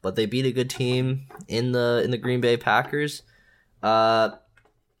done, but they beat a good team in the Green Bay Packers.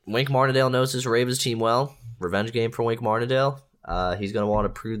 Wink Martindale knows his Ravens team well. Revenge game for Wink Martindale. He's going to want to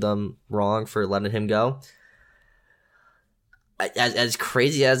prove them wrong for letting him go. As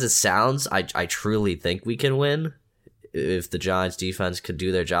crazy as it sounds, I truly think we can win. If the Giants defense could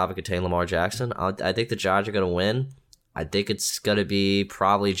do their job and contain Lamar Jackson, I think the Giants are going to win. I think it's going to be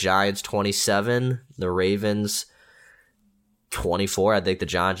probably Giants 27, the Ravens 24. I think the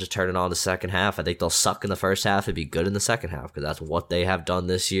Giants just turn it on the second half. I think they'll suck in the first half and be good in the second half because that's what they have done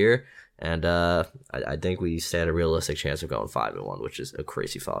this year. And I think we stand a realistic chance of going 5-1, which is a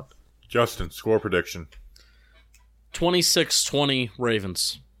crazy thought. Justin, score prediction. 26-20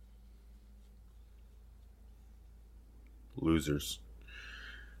 Ravens. Losers.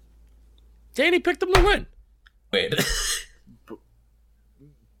 Danny picked them to win. Wait.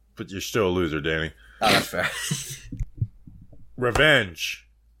 But you're still a loser, Danny. Oh, that's fair. Revenge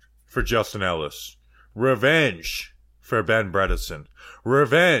for Justin Ellis. Revenge for Ben Bredesen.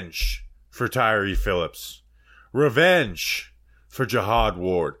 Revenge for Tyree Phillips. Revenge for Jihad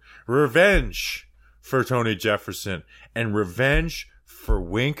Ward. Revenge for Tony Jefferson. And revenge for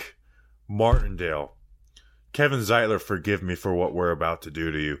Wink Martindale. Kevin Zeitler, forgive me for what we're about to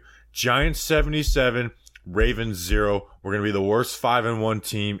do to you. Giants 77, Ravens 0. We're going to be the worst 5-1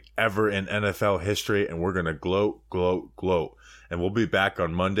 team ever in NFL history, and we're going to gloat, gloat, gloat. And we'll be back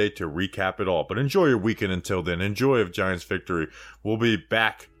on Monday to recap it all. But enjoy your weekend until then. Enjoy a Giants victory. We'll be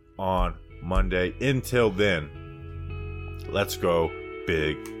back on Monday. Until then, let's go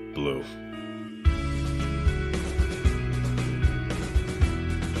Big Blue.